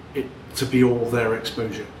it to be all their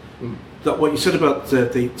exposure. That what you said about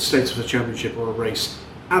the status of a championship or a race,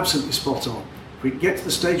 absolutely spot on. If we can get to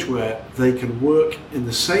the stage where they can work in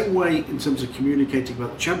the same way in terms of communicating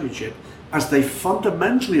about the championship as they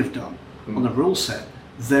fundamentally have done on the rule set,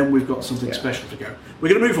 then we've got something special to go. We're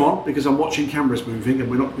going to move on because I'm watching cameras moving and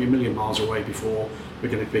we're not going to be a million miles away before we're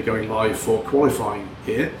going to be going live for qualifying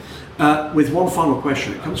here. With one final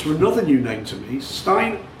question, it comes from another new name to me,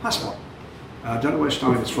 Stein Passmann. I don't know where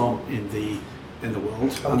Stein is from in the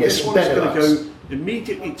world. And this one's going to go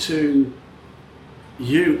immediately to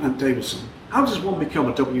you and Davidson. How does one become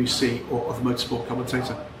a WC or other motorsport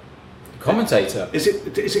commentator? Commentator? Is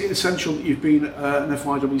it essential that you've been an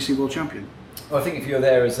FIWC World Champion? Well, I think if you're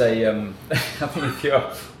there as a, I think if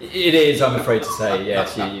you're, it is, I'm afraid to say,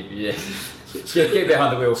 yes, get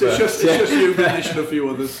behind the wheel first. It's just you and a few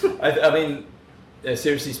others. I mean,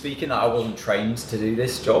 seriously speaking, I wasn't trained to do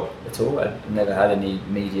this job at all. I never had any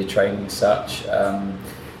media training as such,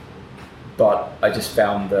 but I just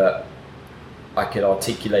found that I could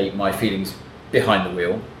articulate my feelings behind the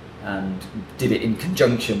wheel, and did it in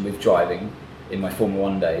conjunction with driving in my Formula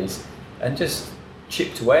 1 days, and just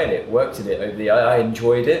chipped away at it, worked at it over the year. I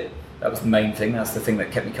enjoyed it. That was the main thing. That's the thing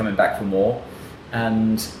that kept me coming back for more,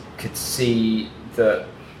 and could see that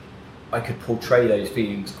I could portray those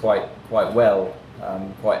feelings quite well,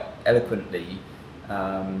 quite eloquently,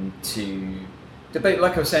 to debate.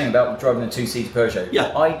 Like I was saying about driving a two-seater Peugeot.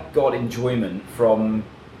 Yeah. I got enjoyment from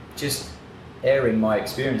just airing my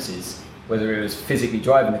experiences, whether it was physically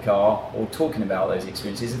driving the car or talking about those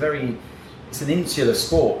experiences. It's an insular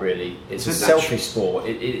sport, really. It's a selfish sport.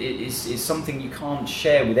 It's something you can't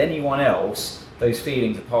share with anyone else, those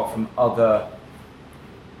feelings, apart from other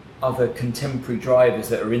contemporary drivers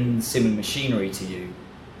that are in similar machinery to you,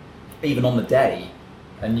 even on the day.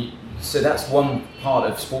 And so that's one part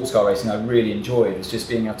of sports car racing I really enjoyed, was just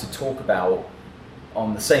being able to talk about,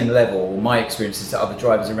 on the same level, my experiences to other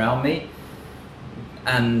drivers around me.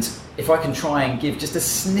 And if I can try and give just a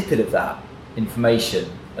snippet of that information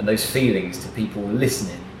and those feelings to people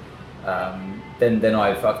listening, then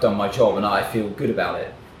I've done my job and I feel good about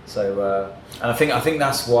it. So and I think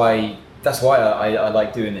that's why I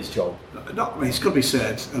like doing this job. I mean, it's got to be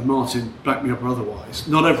said, and Martin, back me up or otherwise,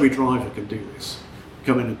 not every driver can do this.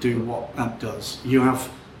 Come in and do what Ant does. You have,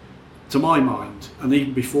 to my mind, and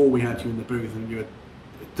even before we had you in the booth, and you were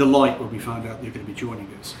delight when we found out you're going to be joining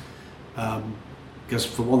us. Because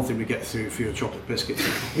for one thing, we get through a few chocolate biscuits.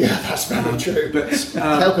 Yeah, that's very true. But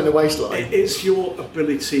helping the waistline. It's your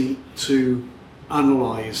ability to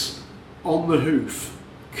analyse on the hoof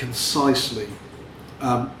concisely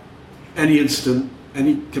any incident,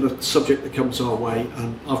 any kind of subject that comes our way.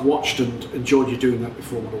 And I've watched and enjoyed you doing that with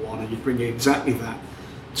Formula 1, and you bring exactly that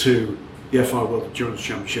to the FI World Endurance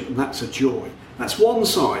Championship, and that's a joy. That's one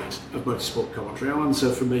side of motorsport commentary. I'll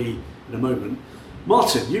answer for me in a moment.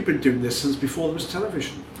 Martin, you've been doing this since before there was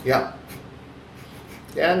television. Yeah.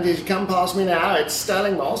 And as you come past me now, it's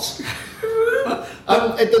Sterling Moss.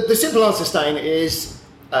 The simple answer, Stein, is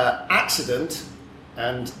accident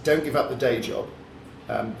and don't give up the day job.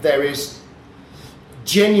 There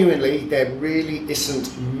really isn't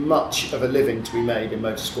much of a living to be made in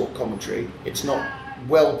motorsport commentary. It's not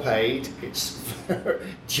well paid, it's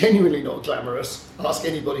genuinely not glamorous. Ask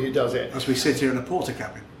anybody who does it. As we sit here in a porter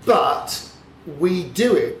cabin. But we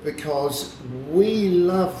do it because we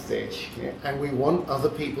love this, and we want other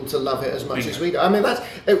people to love it as much as we do. I mean,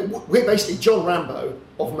 we're basically John Rambo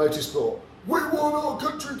of motorsport. We want our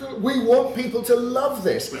country we want people to love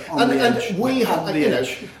this, and we have,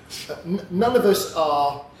 none of us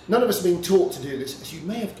are being taught to do this, as you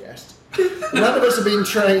may have guessed. None of us are being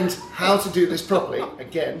trained how to do this properly.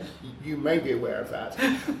 Again, you may be aware of that.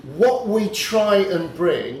 What we try and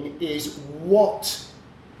bring is what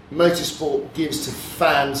motorsport gives to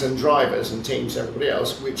fans and drivers and teams and everybody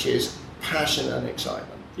else, which is passion and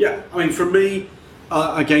excitement. Yeah, I mean, for me,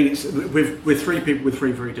 again, we're three people with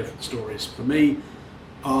three very different stories. For me,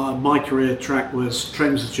 my career track was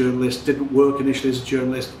trained as a journalist, didn't work initially as a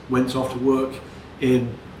journalist, went off to work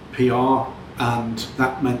in PR, and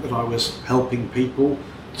that meant that I was helping people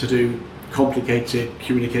to do complicated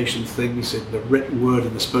communication things in the written word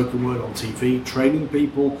and the spoken word on TV, training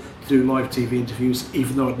people to do live TV interviews,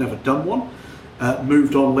 even though I'd never done one.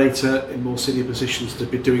 Moved on later in more senior positions to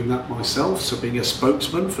be doing that myself, so being a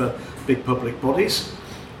spokesman for big public bodies.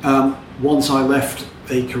 Once I left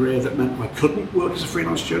a career that meant I couldn't work as a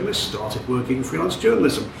freelance journalist, started working in freelance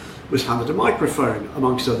journalism, was handed a microphone,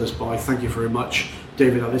 amongst others, by, thank you very much,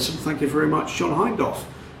 Davidson, thank you very much, John Hindhaugh.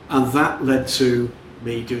 And that led to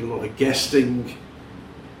me doing a lot of guesting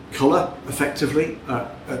colour, effectively,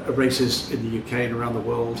 at races in the UK and around the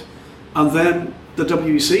world. And then the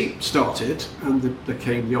WEC started, and there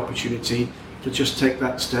came the opportunity to just take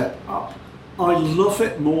that step up. I love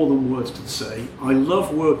it more than words can say. I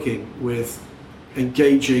love working with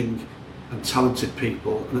engaging and talented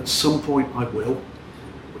people, and at some point I will,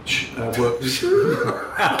 which works.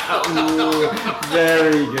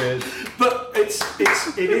 Very good. But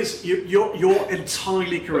it is you're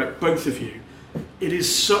entirely correct, both of you. It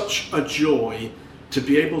is such a joy to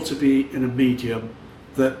be able to be in a medium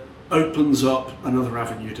that opens up another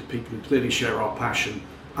avenue to people who clearly share our passion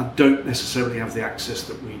and don't necessarily have the access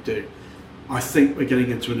that we do. I think we're getting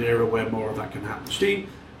into an era where more of that can happen. Steve,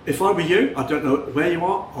 if I were you, I don't know where you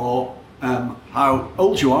are or how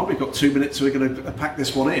old you are. We've got 2 minutes, so we're going to pack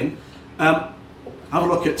this one in. Have a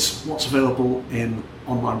look at what's available in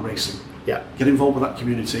online racing. Yeah. Get involved with that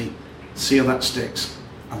community, see how that sticks,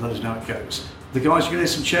 and let us know how it goes. The guys are going to hear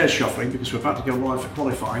some chairs shuffling because we're about to go live for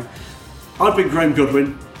qualifying. I've been Graham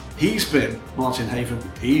Goodwin. He's been Martin Haven.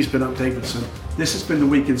 He's been up Davidson. This has been the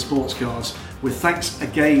Week in Sports Cars, with thanks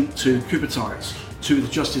again to Cooper Tyres, to the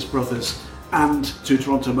Justice Brothers, and to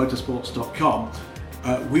TorontoMotorsports.com.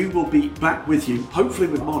 We will be back with you, hopefully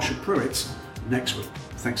with Marshall Pruitt, next week.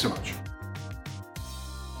 Thanks so much.